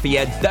House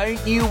Mafia,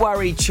 Don't You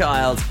Worry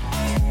Child.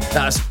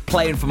 That's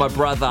playing for my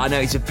brother. I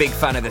know he's a big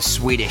fan of the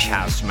Swedish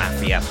House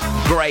Mafia.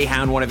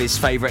 Greyhound, one of his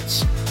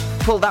favourites.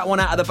 Pulled that one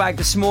out of the bag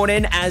this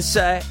morning as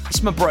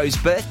it's my bro's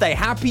birthday.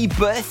 Happy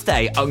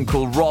birthday,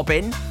 Uncle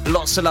Robin.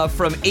 Lots of love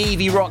from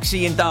Evie,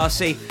 Roxy and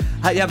Darcy.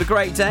 Hope you have a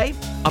great day.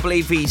 I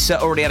believe he's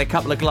already had a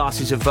couple of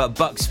glasses of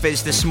Bucks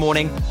Fizz this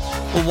morning.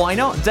 Well, why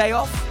not? Day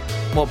off?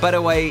 What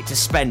better way to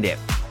spend it?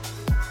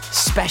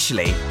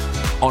 Especially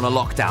on a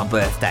lockdown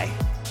birthday.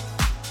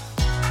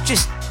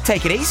 Just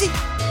take it easy.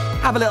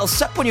 Have a little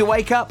sup when you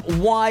wake up.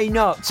 Why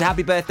not? So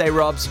happy birthday,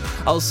 Robs.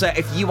 Also,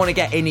 if you want to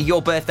get in your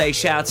birthday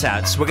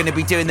shout-outs, we're going to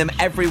be doing them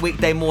every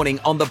weekday morning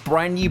on the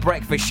brand new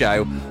breakfast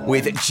show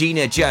with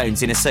Gina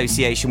Jones in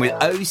association with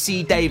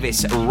OC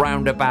Davis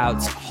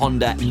Roundabout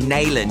Honda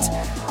Neyland.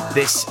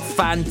 This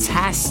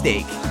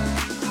fantastic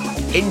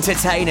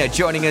entertainer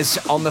joining us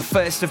on the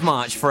 1st of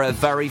March for her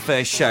very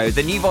first show.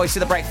 The new voice of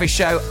the breakfast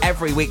show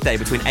every weekday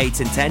between 8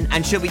 and 10,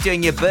 and she'll be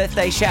doing your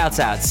birthday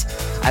shout-outs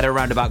at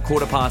around about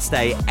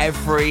 8:15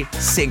 every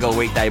single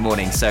weekday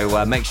morning.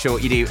 So make sure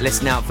you do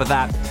listen out for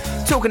that.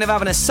 Talking of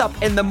having a sup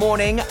in the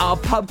morning, our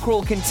pub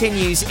crawl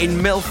continues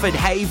in Milford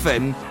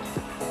Haven.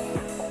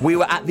 We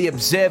were at the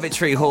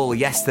Observatory Hall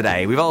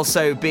yesterday. We've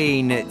also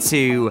been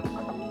to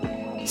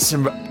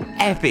some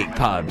epic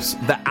pubs.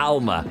 The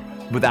Alma,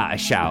 without a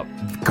shout,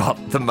 got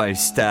the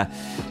most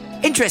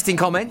interesting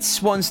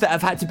comments, ones that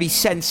have had to be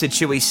censored,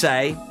 shall we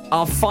say.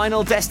 Our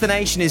final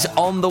destination is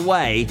on the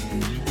way.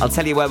 I'll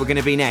tell you where we're going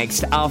to be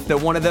next after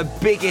one of the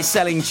biggest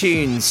selling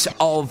tunes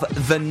of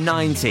the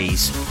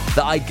 90s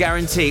that I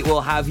guarantee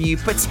will have you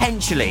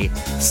potentially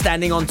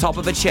standing on top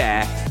of a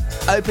chair,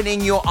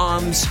 opening your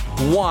arms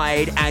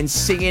wide and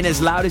singing as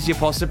loud as you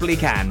possibly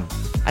can.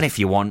 And if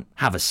you want,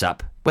 have a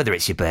sup. Whether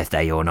it's your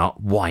birthday or not,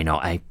 why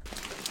not, eh?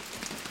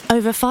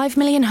 Over 5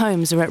 million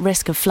homes are at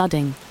risk of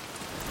flooding,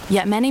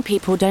 yet many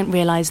people don't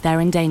realise they're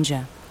in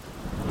danger.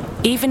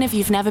 Even if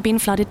you've never been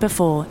flooded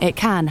before, it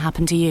can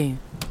happen to you.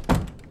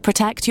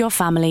 Protect your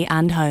family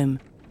and home.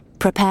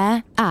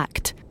 Prepare,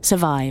 act,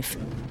 survive.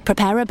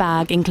 Prepare a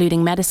bag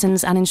including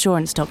medicines and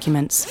insurance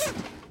documents.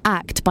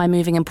 Act by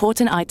moving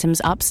important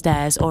items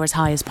upstairs or as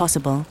high as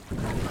possible.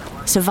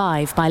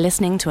 Survive by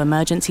listening to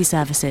emergency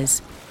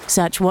services.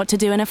 Search what to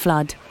do in a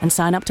flood and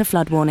sign up to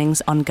flood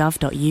warnings on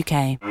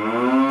gov.uk.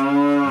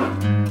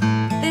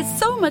 There's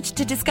so much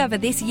to discover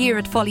this year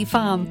at Folly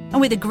Farm.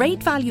 And with a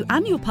great value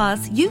annual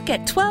pass, you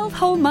get 12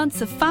 whole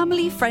months of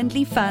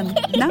family-friendly fun.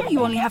 Now you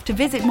only have to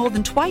visit more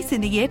than twice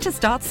in the year to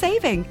start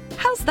saving.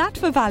 How's that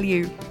for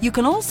value? You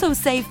can also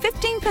save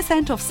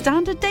 15% off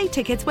standard day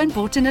tickets when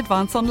bought in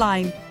advance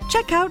online.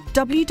 Check out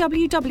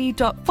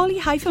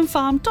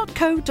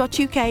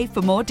www.folly-farm.co.uk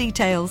for more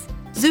details.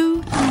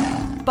 Zoo,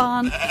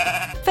 barn,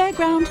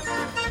 fairground,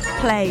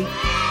 play.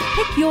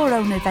 Pick your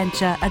own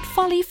adventure at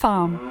Folly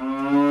Farm.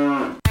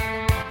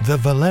 The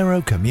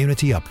Valero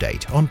Community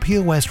Update on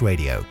Pure West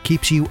Radio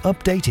keeps you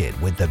updated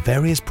with the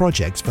various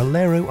projects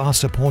Valero are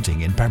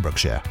supporting in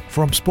Pembrokeshire,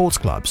 from sports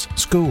clubs,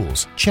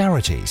 schools,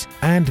 charities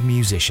and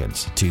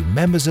musicians to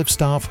members of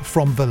staff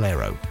from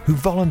Valero who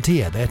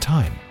volunteer their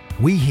time.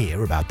 We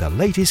hear about the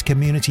latest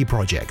community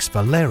projects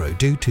Valero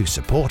do to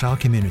support our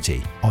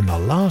community on the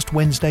last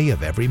Wednesday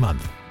of every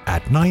month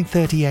at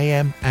 9:30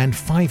 a.m. and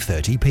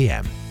 5:30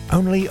 p.m.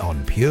 only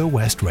on Pure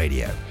West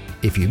Radio.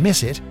 If you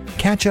miss it,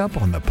 catch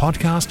up on the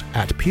podcast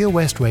at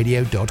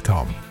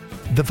purewestradio.com.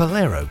 The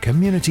Valero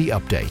Community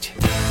Update.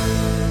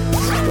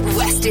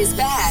 West is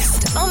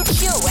best on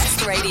Pure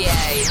West Radio.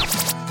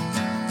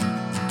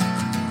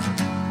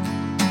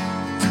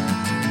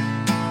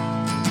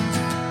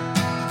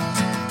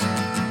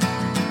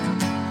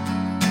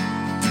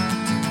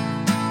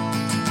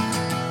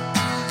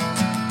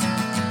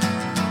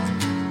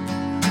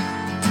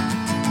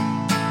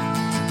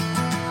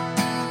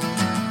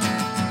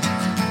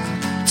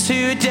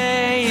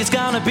 Today is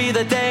gonna be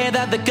the day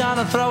that they're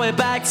gonna throw it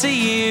back to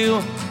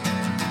you.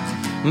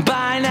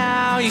 By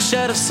now you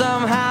should have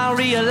somehow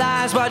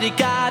realized what you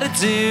gotta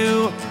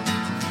do.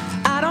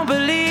 I don't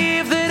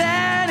believe that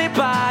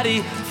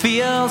anybody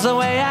feels the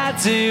way I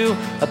do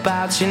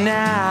about you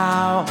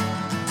now.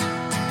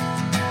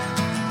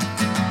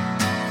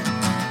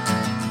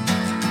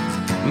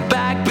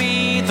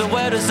 Backbeat, the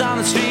word is on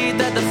the street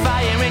that the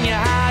fire in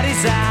your heart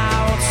is out.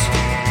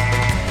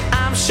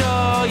 I'm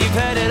sure you've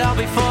heard it all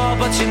before,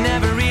 but you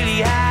never really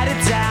had a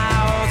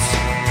doubt.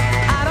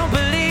 I don't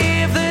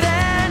believe that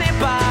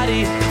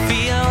anybody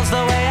feels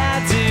the way I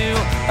do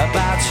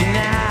about you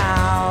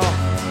now.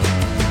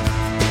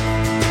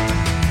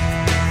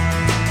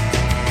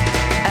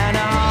 And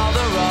all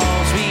the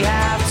roads we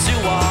have to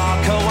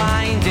walk are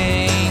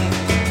winding,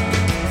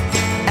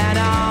 and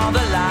all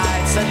the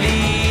lights that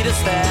lead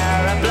us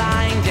there are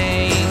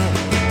blinding.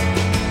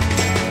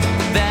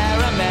 There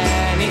are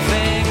many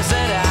things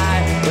that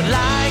I would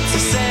like to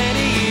say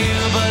to you,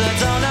 but I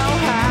don't know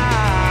how.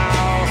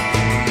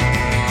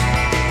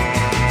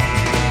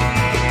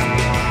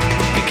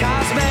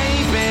 Because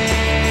maybe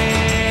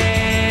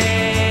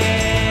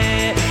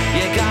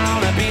you're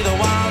gonna be the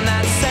one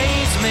that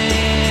saves me.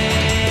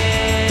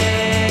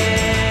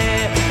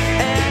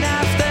 And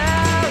after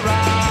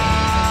all,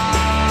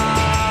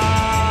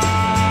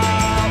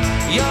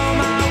 you're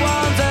my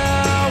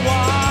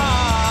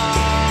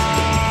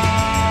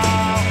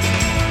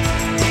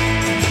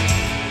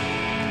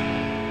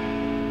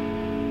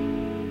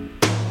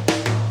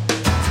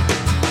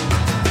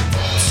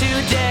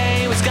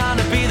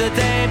the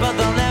day, but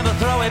they'll never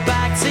throw it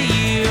back to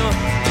you.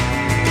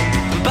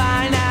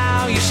 By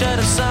now you should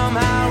have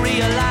somehow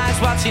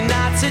realized what you're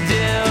not to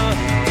do.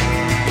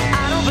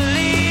 I don't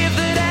believe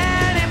that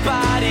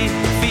anybody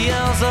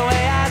feels the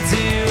way I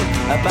do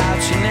about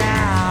you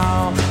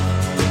now.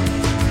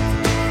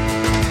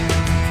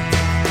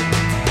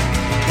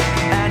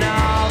 And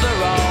all the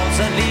roads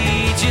that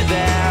lead you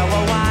there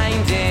were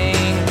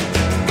winding,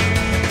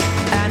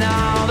 and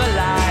all the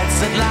lights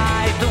that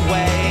light the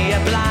way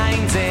are blinding.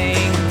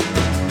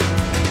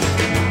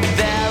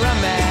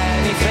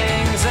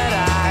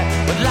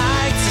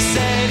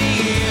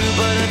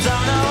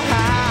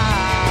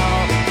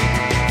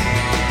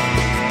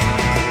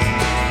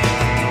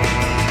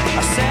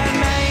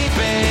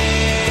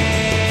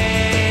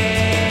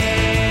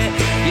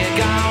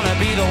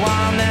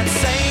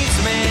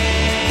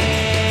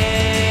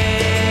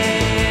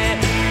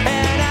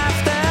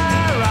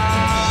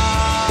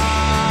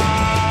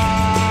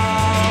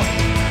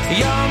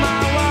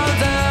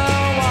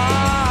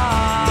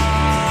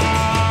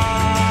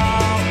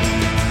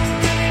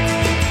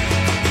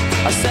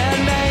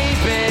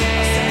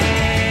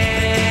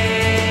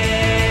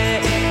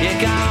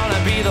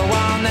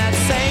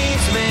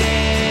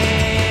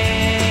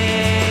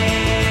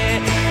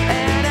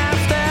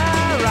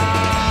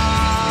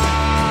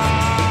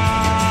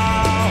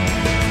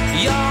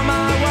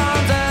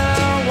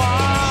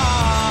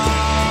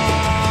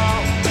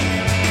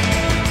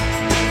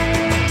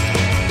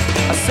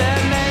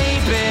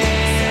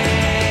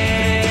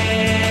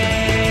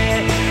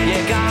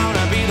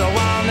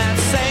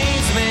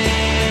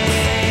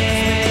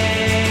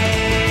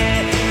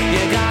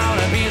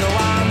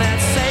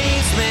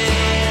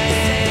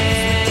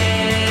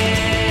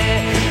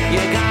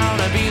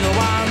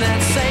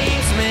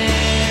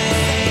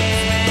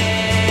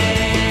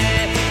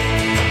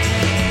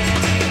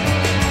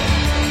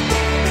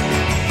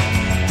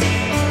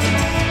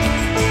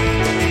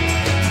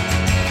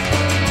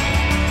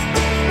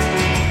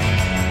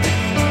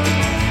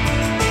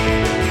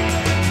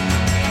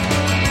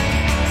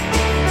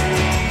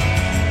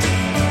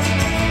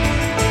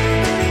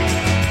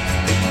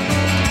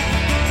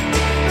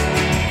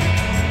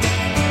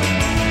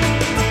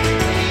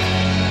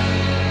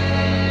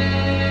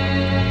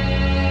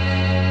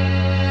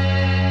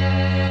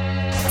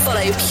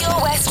 Pure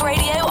West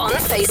Radio on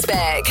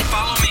Facebook.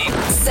 Follow me.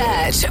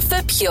 Search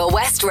for Pure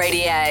West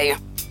Radio.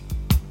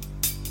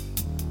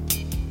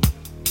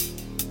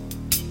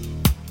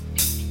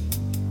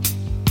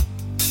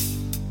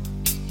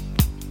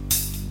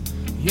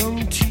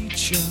 Young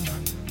teacher,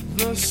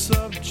 the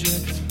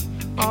subject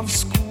of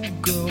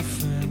schoolgirl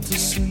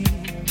fantasy.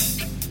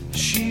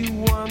 She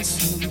wants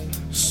him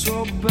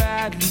so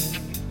badly,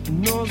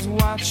 knows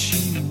what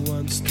she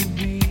wants to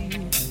be.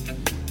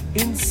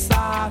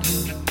 Inside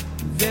her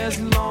there's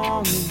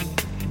longing.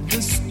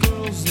 This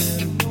girl's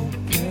an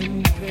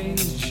open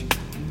page,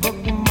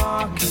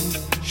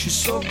 bookmarking. She's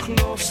so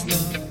close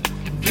now.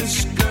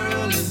 This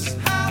girl is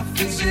half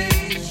his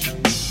age.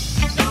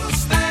 Don't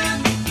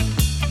stand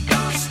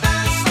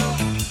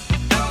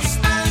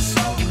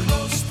so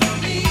close to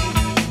me.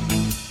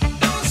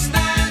 Don't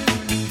stand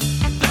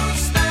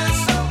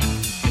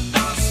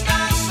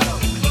so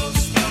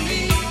close to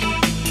me.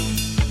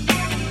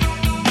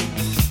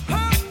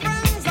 Her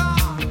friends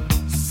are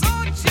so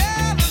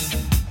jealous.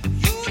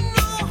 You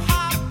know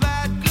how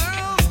bad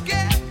girls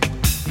get.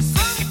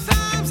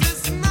 Sometimes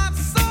it's not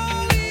so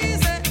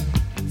easy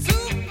to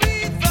be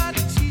the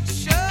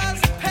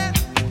teacher's pet.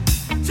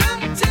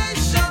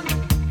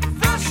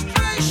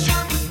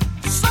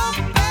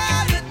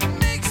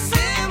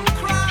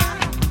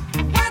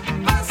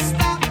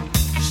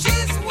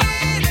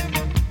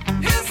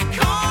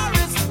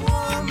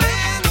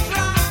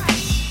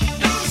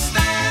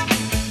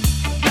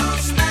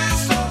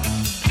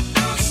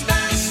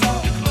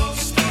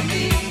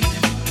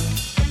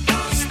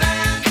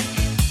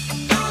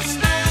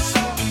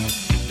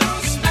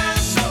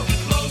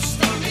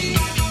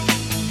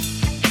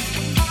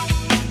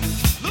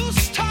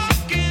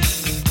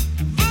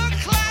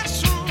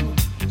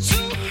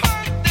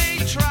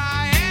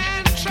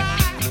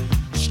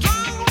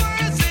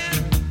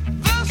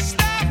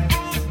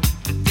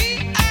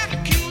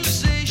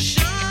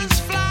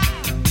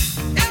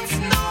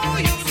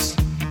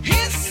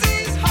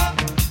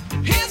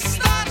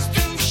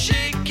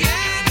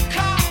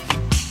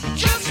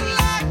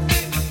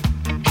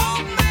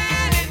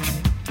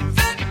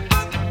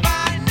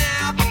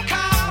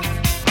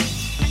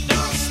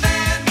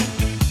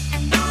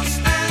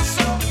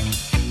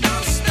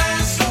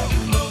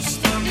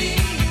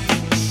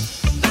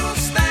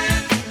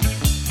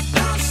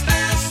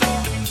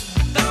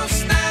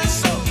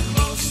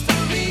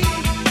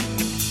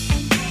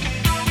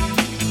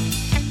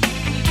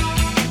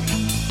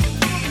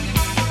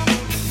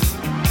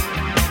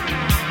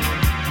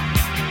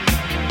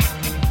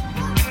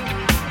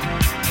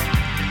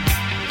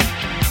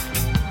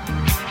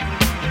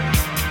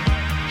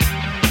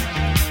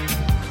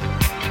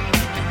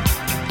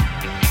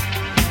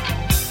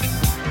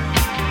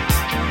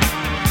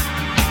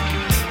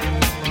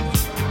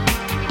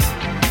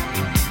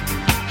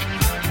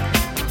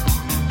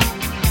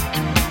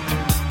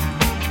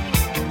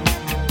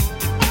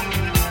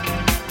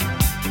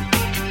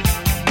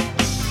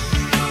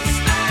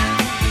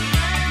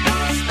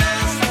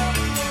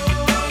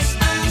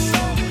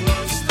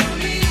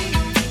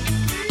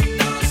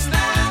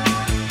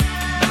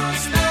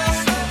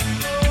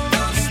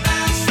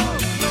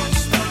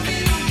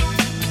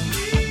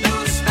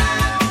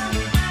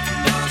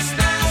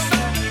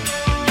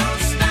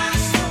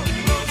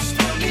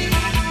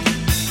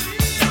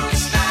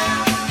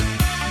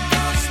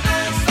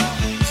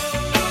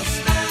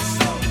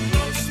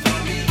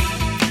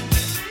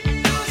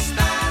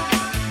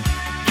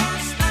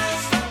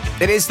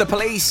 It is The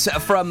Police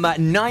from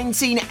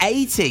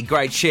 1980.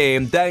 Great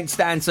tune. Don't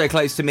Stand So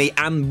Close to Me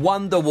and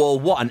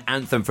Wonderwall. What an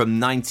anthem from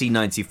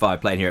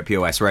 1995 playing here at Pure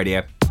West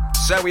Radio.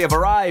 So we have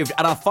arrived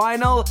at our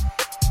final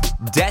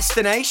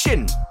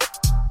destination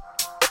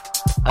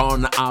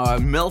on our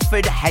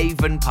Milford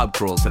Haven pub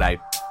crawl today.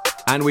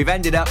 And we've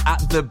ended up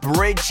at the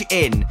Bridge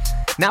Inn.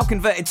 Now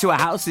converted to a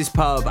house, this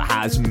pub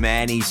has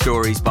many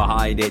stories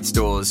behind its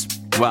doors.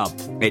 Well,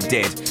 it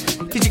did.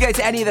 Did you go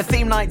to any of the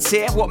theme nights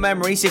here? What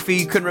memories, if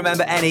you can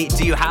remember any,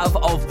 do you have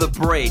of the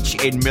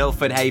Bridge in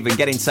Milford Haven?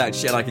 Get in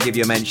touch and I can give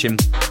you a mention.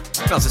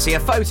 You can also see a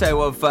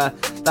photo of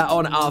that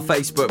on our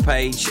Facebook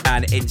page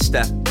and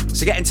Insta.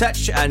 So get in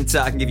touch and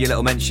I can give you a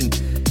little mention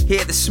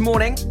here this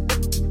morning.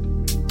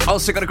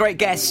 Also got a great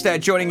guest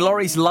joining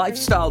Laurie's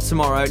Lifestyle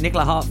tomorrow.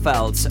 Nicola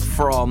Hartfeld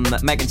from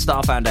Megan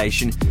Star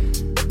Foundation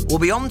will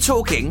be on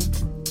talking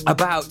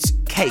about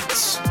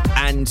cakes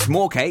and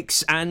more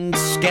cakes and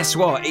guess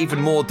what, even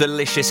more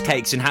delicious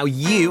cakes and how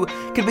you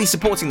can be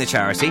supporting the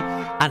charity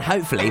and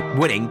hopefully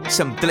winning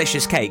some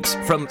delicious cakes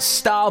from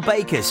Star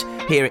Bakers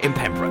here in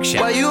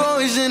Pembrokeshire. Why you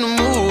always in the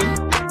mood,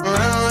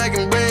 around like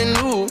I'm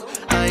brand new?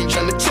 I ain't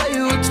trying to tell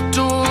you what to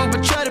do,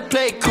 but try to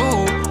play it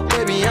cool.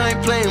 Baby, I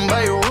ain't playing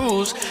by your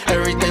rules.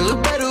 Everything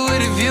look better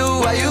with a view.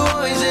 Why you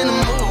always in the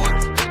mood,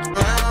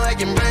 around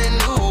like I'm brand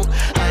new?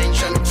 I ain't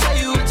trying to tell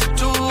you what to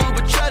do,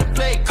 but try to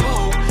play it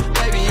cool.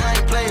 Baby, I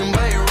ain't playing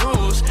by your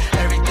rules.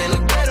 Everything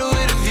look better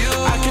with a view.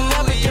 I can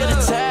never get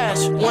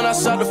attached. When I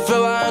start to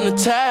feel I'm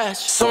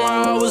attached,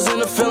 somehow I was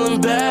in a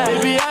feeling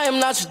bad. Baby, I am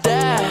not your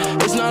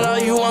dad. It's not all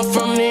you want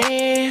from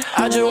me.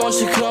 I just want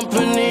your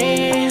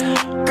company.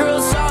 Girl,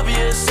 it's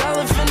obvious,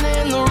 elephant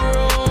in the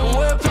room.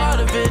 We're part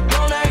of it,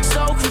 don't act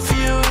so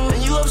confused.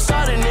 And you love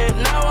starting it,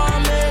 now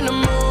I'm in the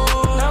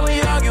mood. Now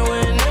we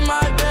arguing in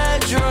my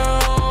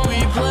bedroom.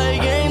 We play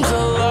games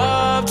of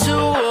love to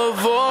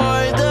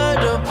avoid the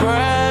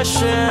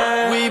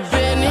depression. We've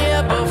been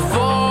here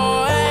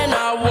before and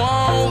I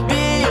won't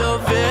be a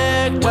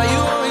victim. Why you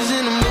always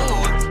in the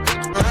mood,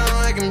 around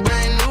like I'm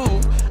brand new?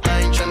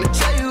 I ain't trying to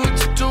tell you what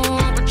to do,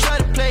 but try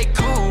to play it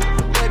cool.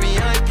 Baby,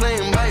 I ain't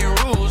playing by your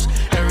rules.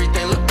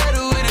 Everything look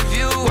better with a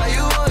view. Why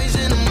you always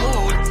in the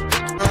mood,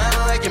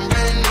 around like I'm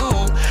brand new?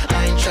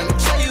 I ain't trying to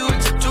tell you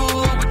what to do,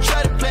 but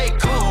try to play it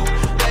cool.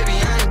 Baby,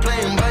 I ain't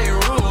playing by your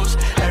rules.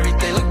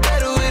 Everything look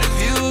better with a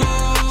view.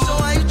 So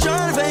why you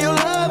trying to pay your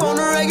love on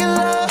the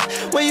regular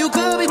when you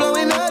could be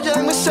blowing up just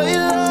like my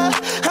cellular?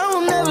 I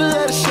will never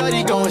let a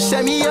shorty go and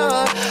set me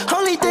up.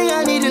 Only thing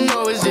I need to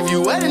know is if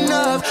you wet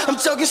enough. I'm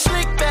talking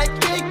slick back,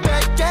 kick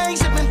back, gang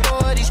sipping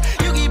 40s.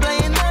 You keep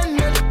playing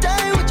another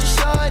day with your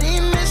shorty.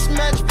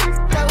 Mismatch,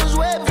 that was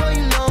way before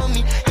you know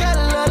me. Got a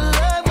lot of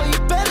love, but you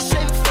better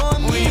save it for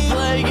me. We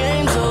play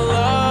games of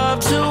love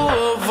to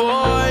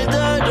avoid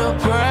the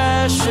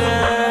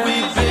depression.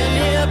 We've been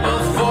here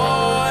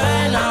before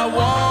and I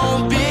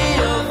won't be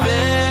a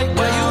victim.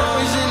 Why you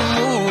always in the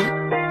mood,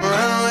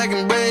 around like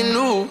I'm brand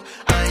new?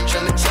 I ain't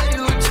trying to tell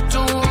you what to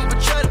do, but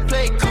try to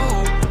play it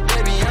cool.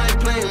 Baby, I ain't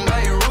playing by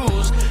your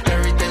rules.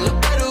 Everything look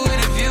better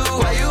with a view.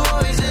 Why you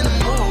always in the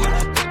mood,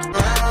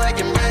 around like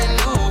I'm brand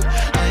new?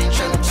 I ain't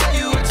trying to tell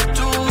you what to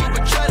do,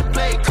 but try to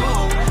play it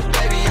cool.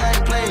 Baby, I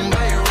ain't playing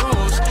by your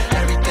rules.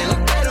 Everything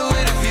look better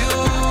with a view,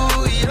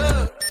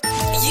 yeah.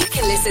 You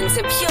can listen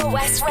to Pure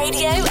West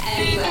Radio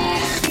anywhere.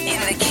 In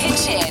the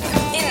kitchen,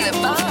 in the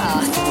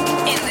bath,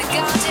 in the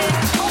garden,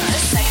 on the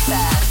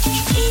sofa,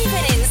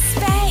 even in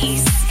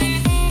space.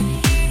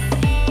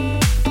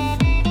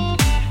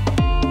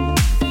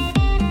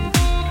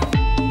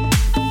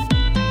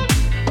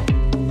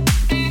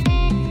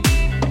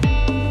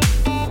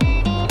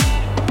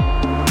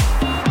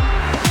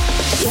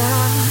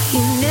 Yeah,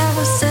 you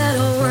never said a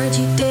word,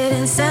 you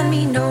didn't send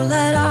me no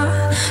letter.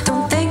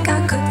 Don't think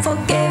I could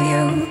forgive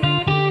you.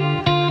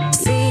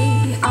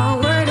 See, our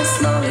word is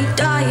slowly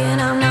dying,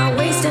 I'm not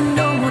wasting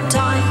no more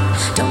time.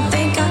 Don't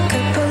think I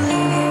could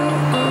believe you.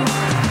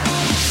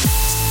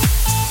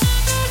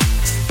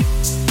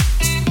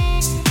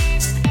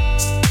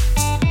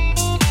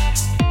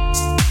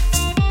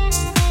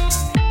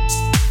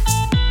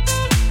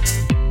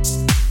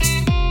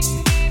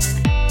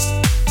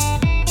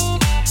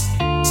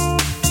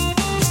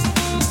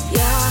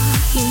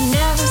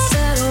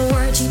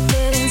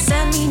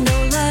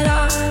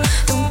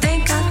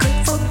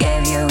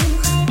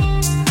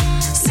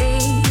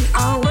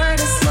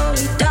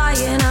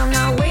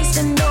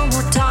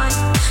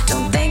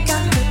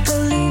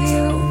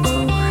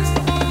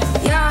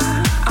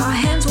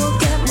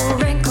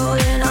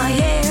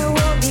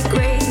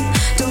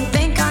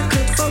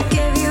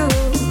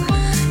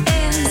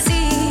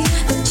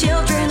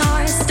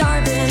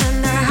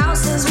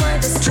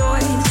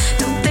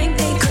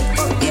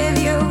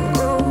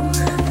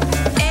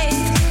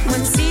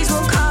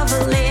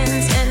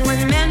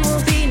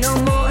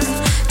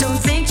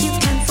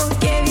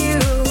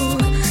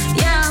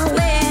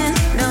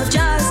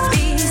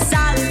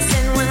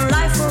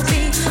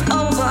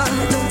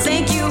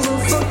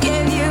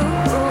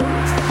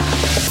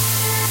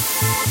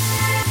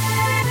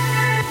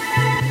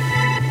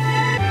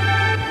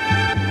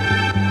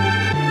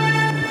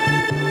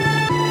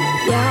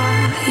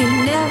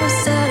 never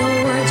said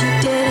a word, you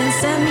didn't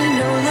send me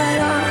no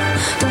letter.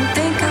 Don't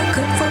think I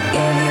could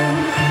forgive you.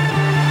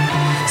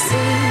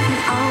 See,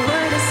 our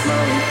word is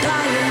slowly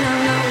dying,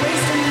 I'm not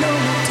wasting no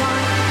more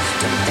time.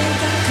 Don't think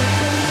I could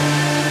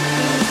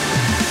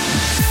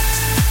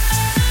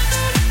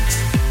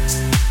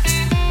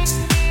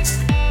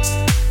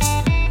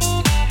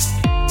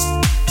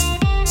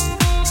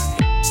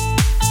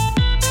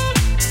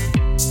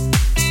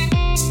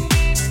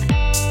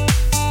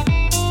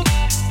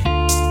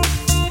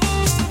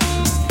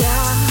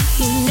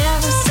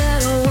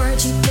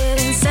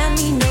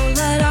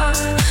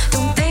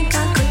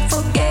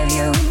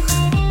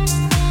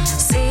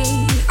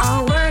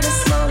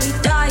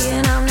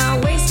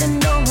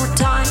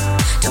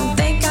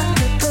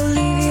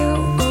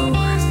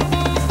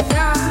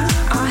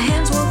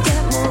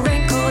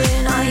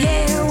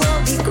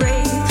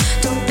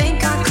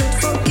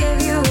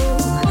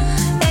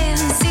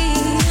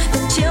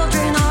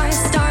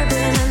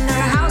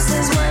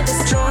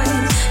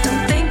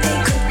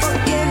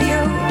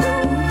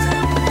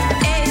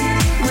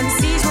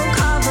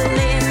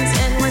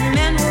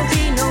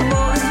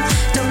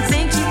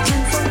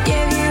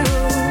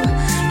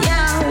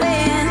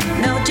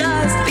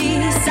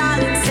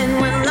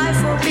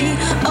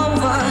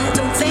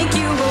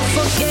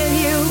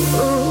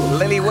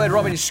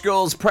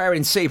Schools, Prayer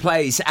in C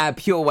plays at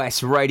Pure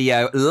West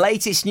Radio.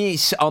 Latest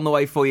news on the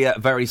way for you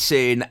very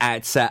soon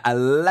at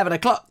 11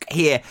 o'clock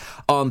here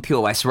on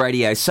Pure West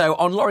Radio. So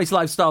on Laurie's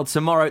Lifestyle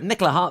tomorrow,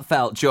 Nicola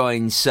Hartfelt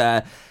joins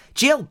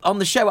Jill on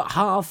the show at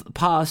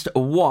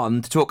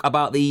 1:30 to talk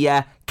about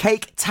the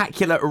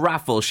Cake-tacular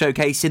raffle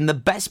showcasing the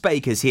best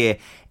bakers here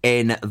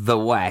in the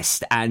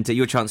West, and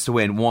your chance to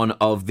win one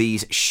of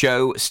these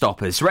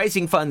showstoppers,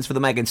 raising funds for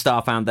the Megan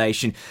Starr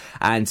Foundation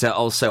and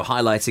also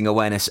highlighting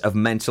awareness of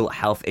mental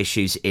health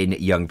issues in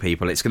young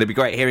people. It's going to be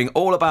great hearing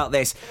all about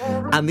this,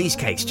 and these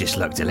cakes just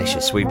look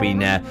delicious. We've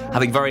been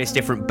having various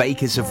different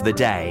bakers of the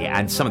day,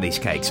 and some of these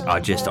cakes are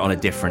just on a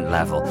different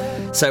level.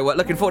 So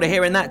looking forward to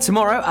hearing that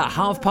tomorrow at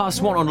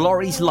 1:30 on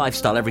Laurie's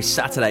Lifestyle every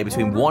Saturday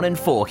between 1 and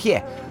 4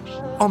 here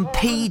on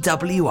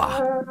PWR.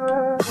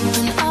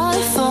 When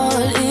I fall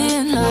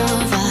in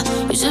love,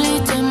 I usually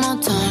take my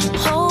time,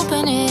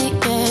 hoping it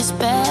gets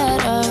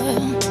better.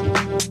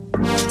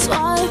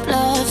 Swipe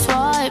left,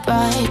 swipe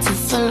right, to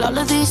fill all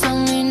of these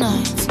lonely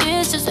nights.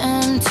 It's just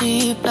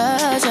empty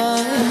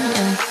pleasure.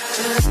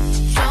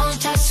 Don't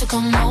text to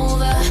come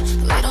over,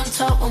 we don't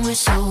talk when we're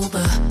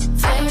sober.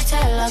 Fairy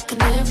tale I could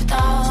live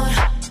without.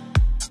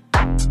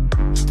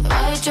 The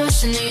white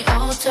dress in the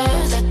altar,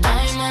 that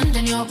diamond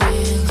in your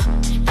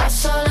ring,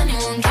 that's all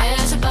anyone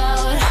cares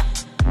about.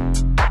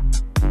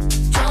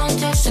 Don't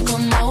text to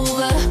come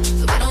over,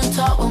 we don't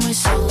talk when we're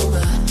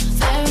sober.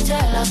 Fairy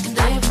tale I could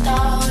live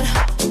without.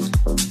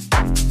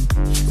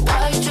 The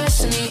white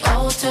dress in the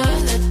altar,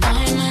 that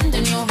diamond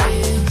in your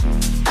ring,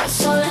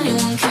 that's all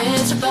anyone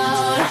cares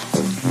about.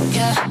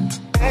 Yeah.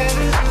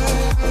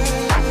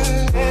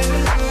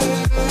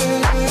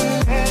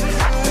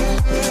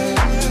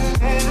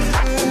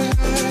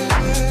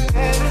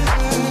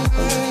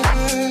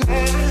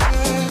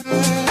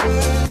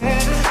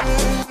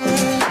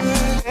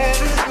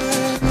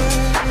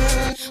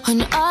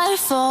 When I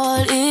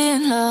fall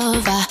in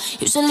love, I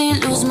usually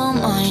lose my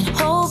mind,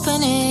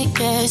 hoping it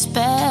gets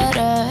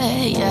better,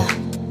 yeah.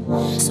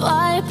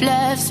 Swipe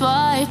left,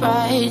 swipe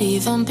right,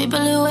 even people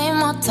who ain't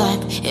my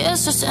type,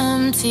 it's just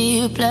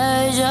empty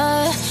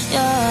pleasure,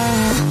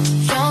 yeah.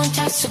 Don't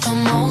text to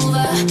come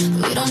over,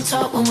 we don't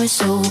talk when we're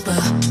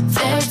sober.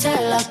 Fairy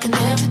tale I can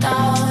live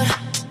without.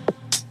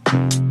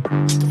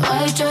 The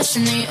white dress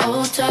in the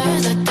altar,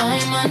 the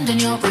diamond in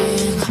your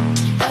ring,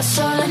 that's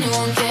all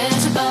anyone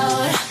cares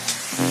about.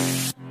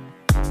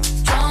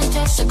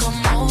 To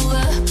come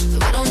over,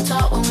 but we don't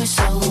talk when we're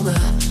sober.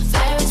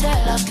 Fairy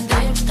tale I can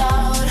live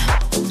without.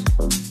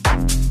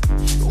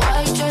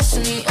 White dress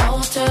in the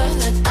altar,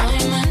 that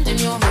diamond in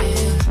your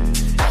ring,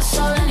 that's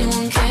all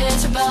anyone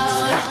cares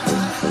about.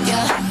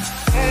 Yeah.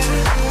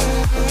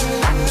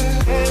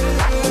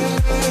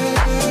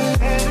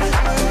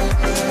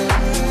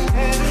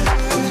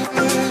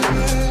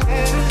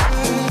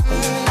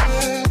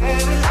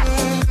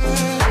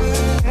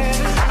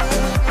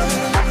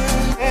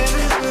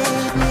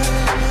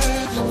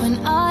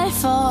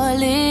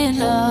 Fall in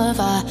love,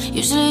 I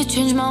usually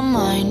change my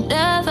mind,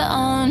 never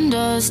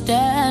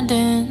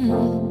understanding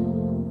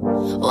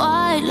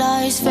white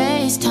lies,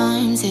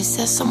 FaceTimes, is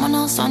there someone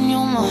else on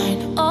your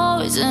mind?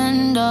 Always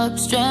end up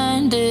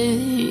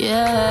stranded,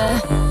 yeah.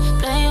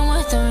 Playing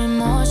with our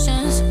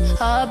emotions,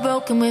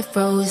 heartbroken, we're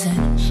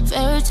frozen.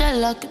 Fairy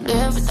tale I could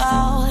live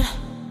without,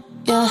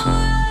 yeah.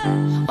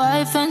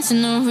 White fence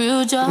and a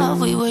real job,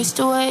 we waste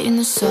away in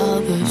the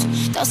suburbs.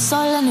 That's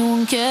all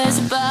anyone cares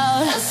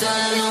about. That's all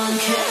anyone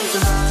cares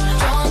about.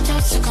 Don't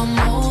text to come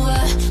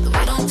over, but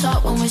we don't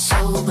talk when we're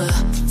sober.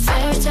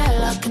 Fairy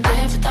tale I could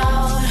live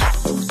without.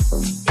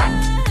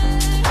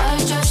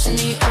 White dress in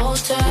the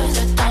altar,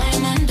 that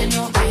diamond in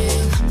your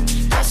ring,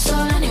 that's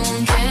all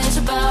anyone cares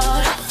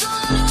about. That's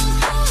all anyone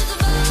cares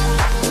about.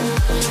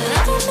 And I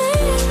don't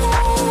need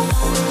love.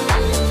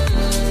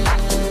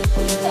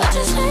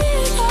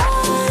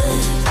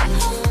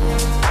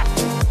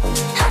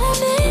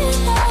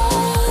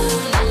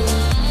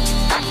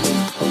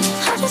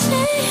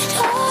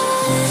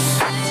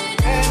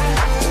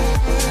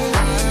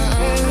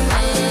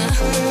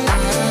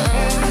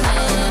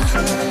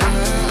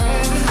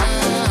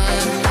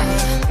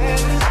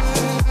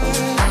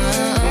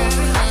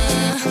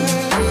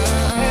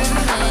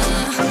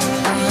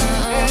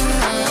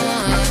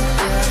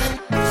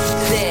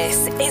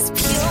 is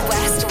Pure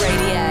West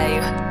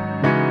Radio.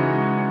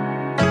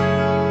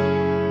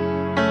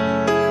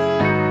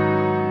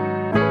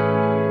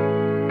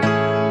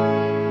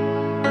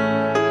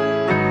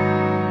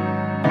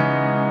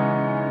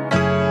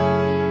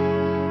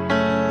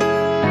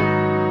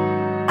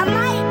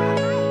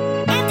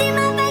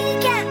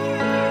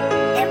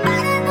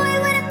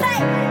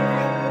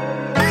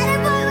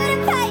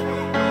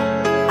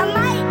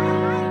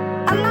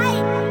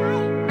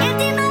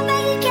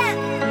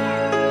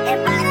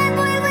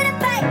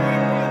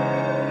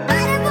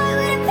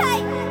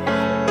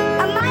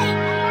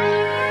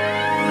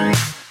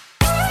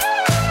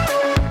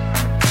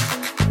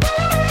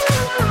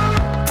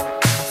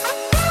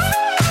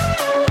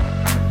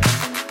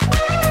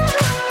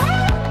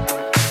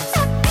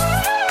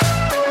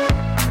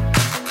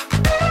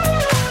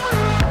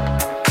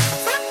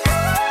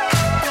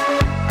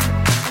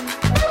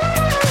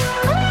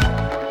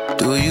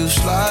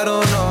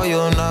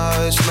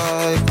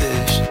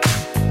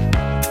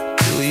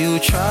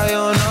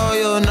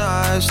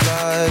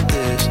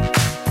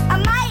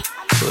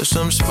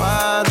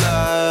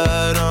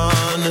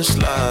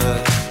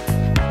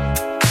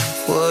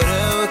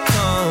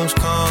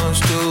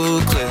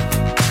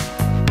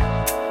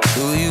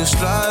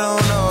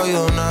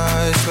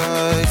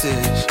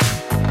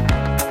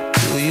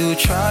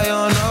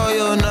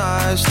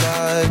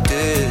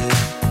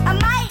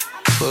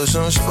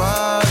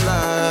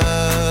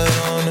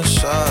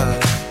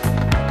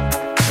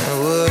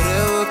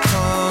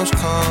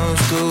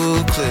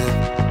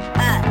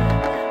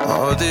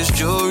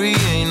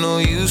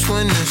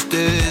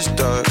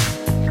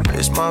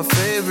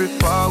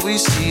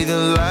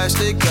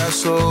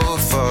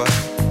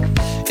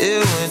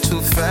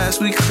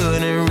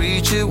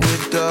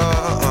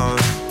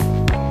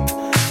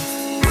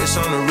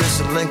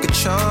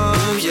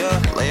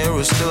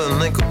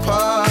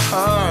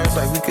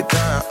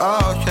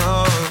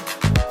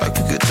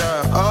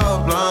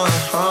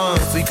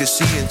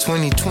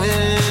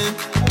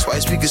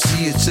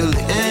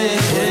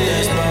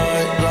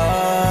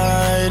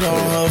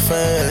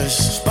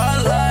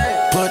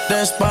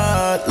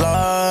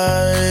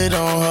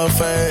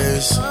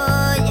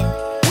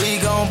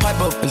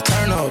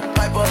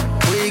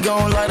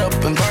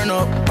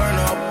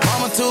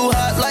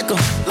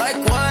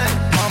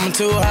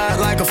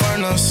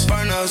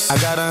 I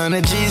got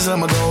 100 G's,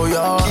 I'ma go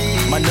yard.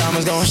 My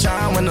diamonds gon'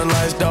 shine when the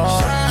lights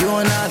dark. You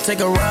and I take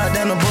a ride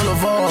down the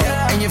boulevard,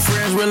 and your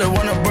friends really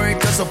wanna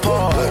break us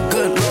apart.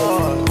 Good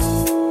Lord.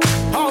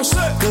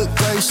 Good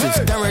gracious,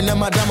 staring at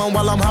my diamond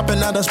while I'm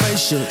hopping out of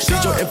spaceship.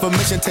 Need your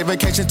information, take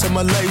vacation to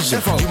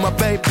Malaysia. You my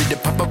baby, the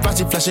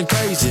paparazzi flashing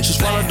crazy. She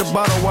swallowed the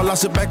bottle while I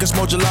sit back and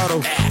smoke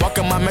gelato.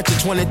 Walking my mansion,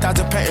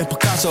 20,000 patent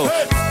Picasso.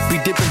 Be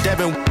dipping,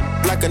 dabbing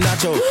like a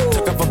nacho.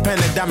 Took off a pen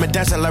and diamond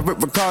dancing like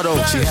Rick Ricardo.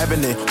 She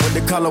having it with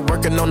the color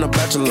working on the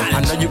bachelor. I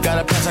know you got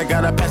a pass, I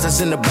got a pass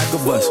that's in the back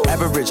of us.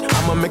 Average,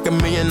 I'ma make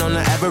 $1 million on the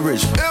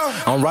average.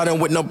 I'm riding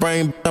with no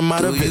brain, I'm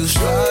out of it. Do you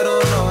slide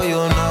on all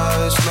your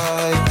nights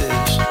like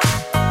this?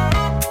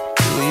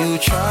 Do you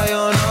try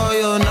on all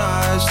your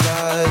nights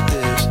like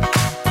this?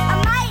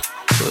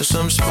 Put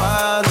some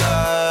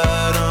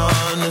spotlight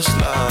on the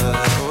slide.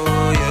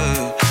 Oh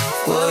yeah.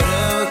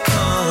 Whatever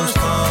comes,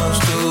 comes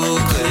too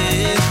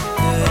clear.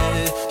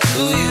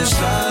 Do you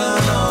slide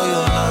on all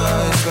your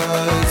nights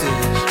like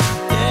this?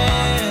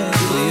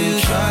 Do you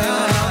try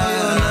on all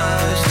your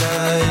nights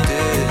like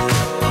this?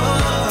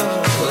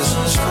 Put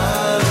some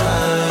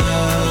spotlight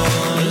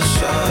on the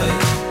side.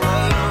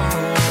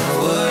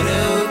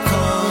 Whatever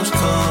comes,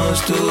 comes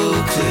too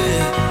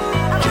clear.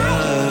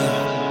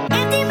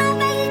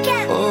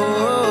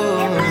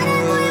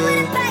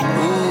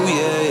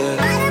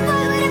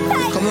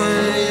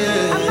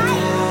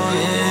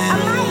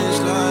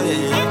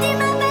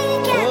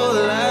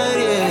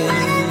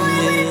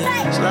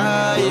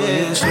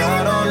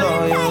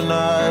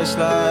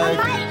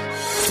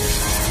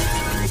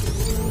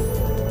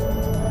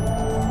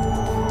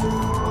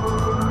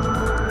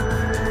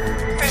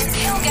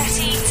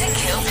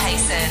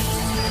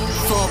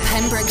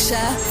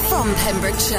 Pembrokeshire, from Pembrokeshire.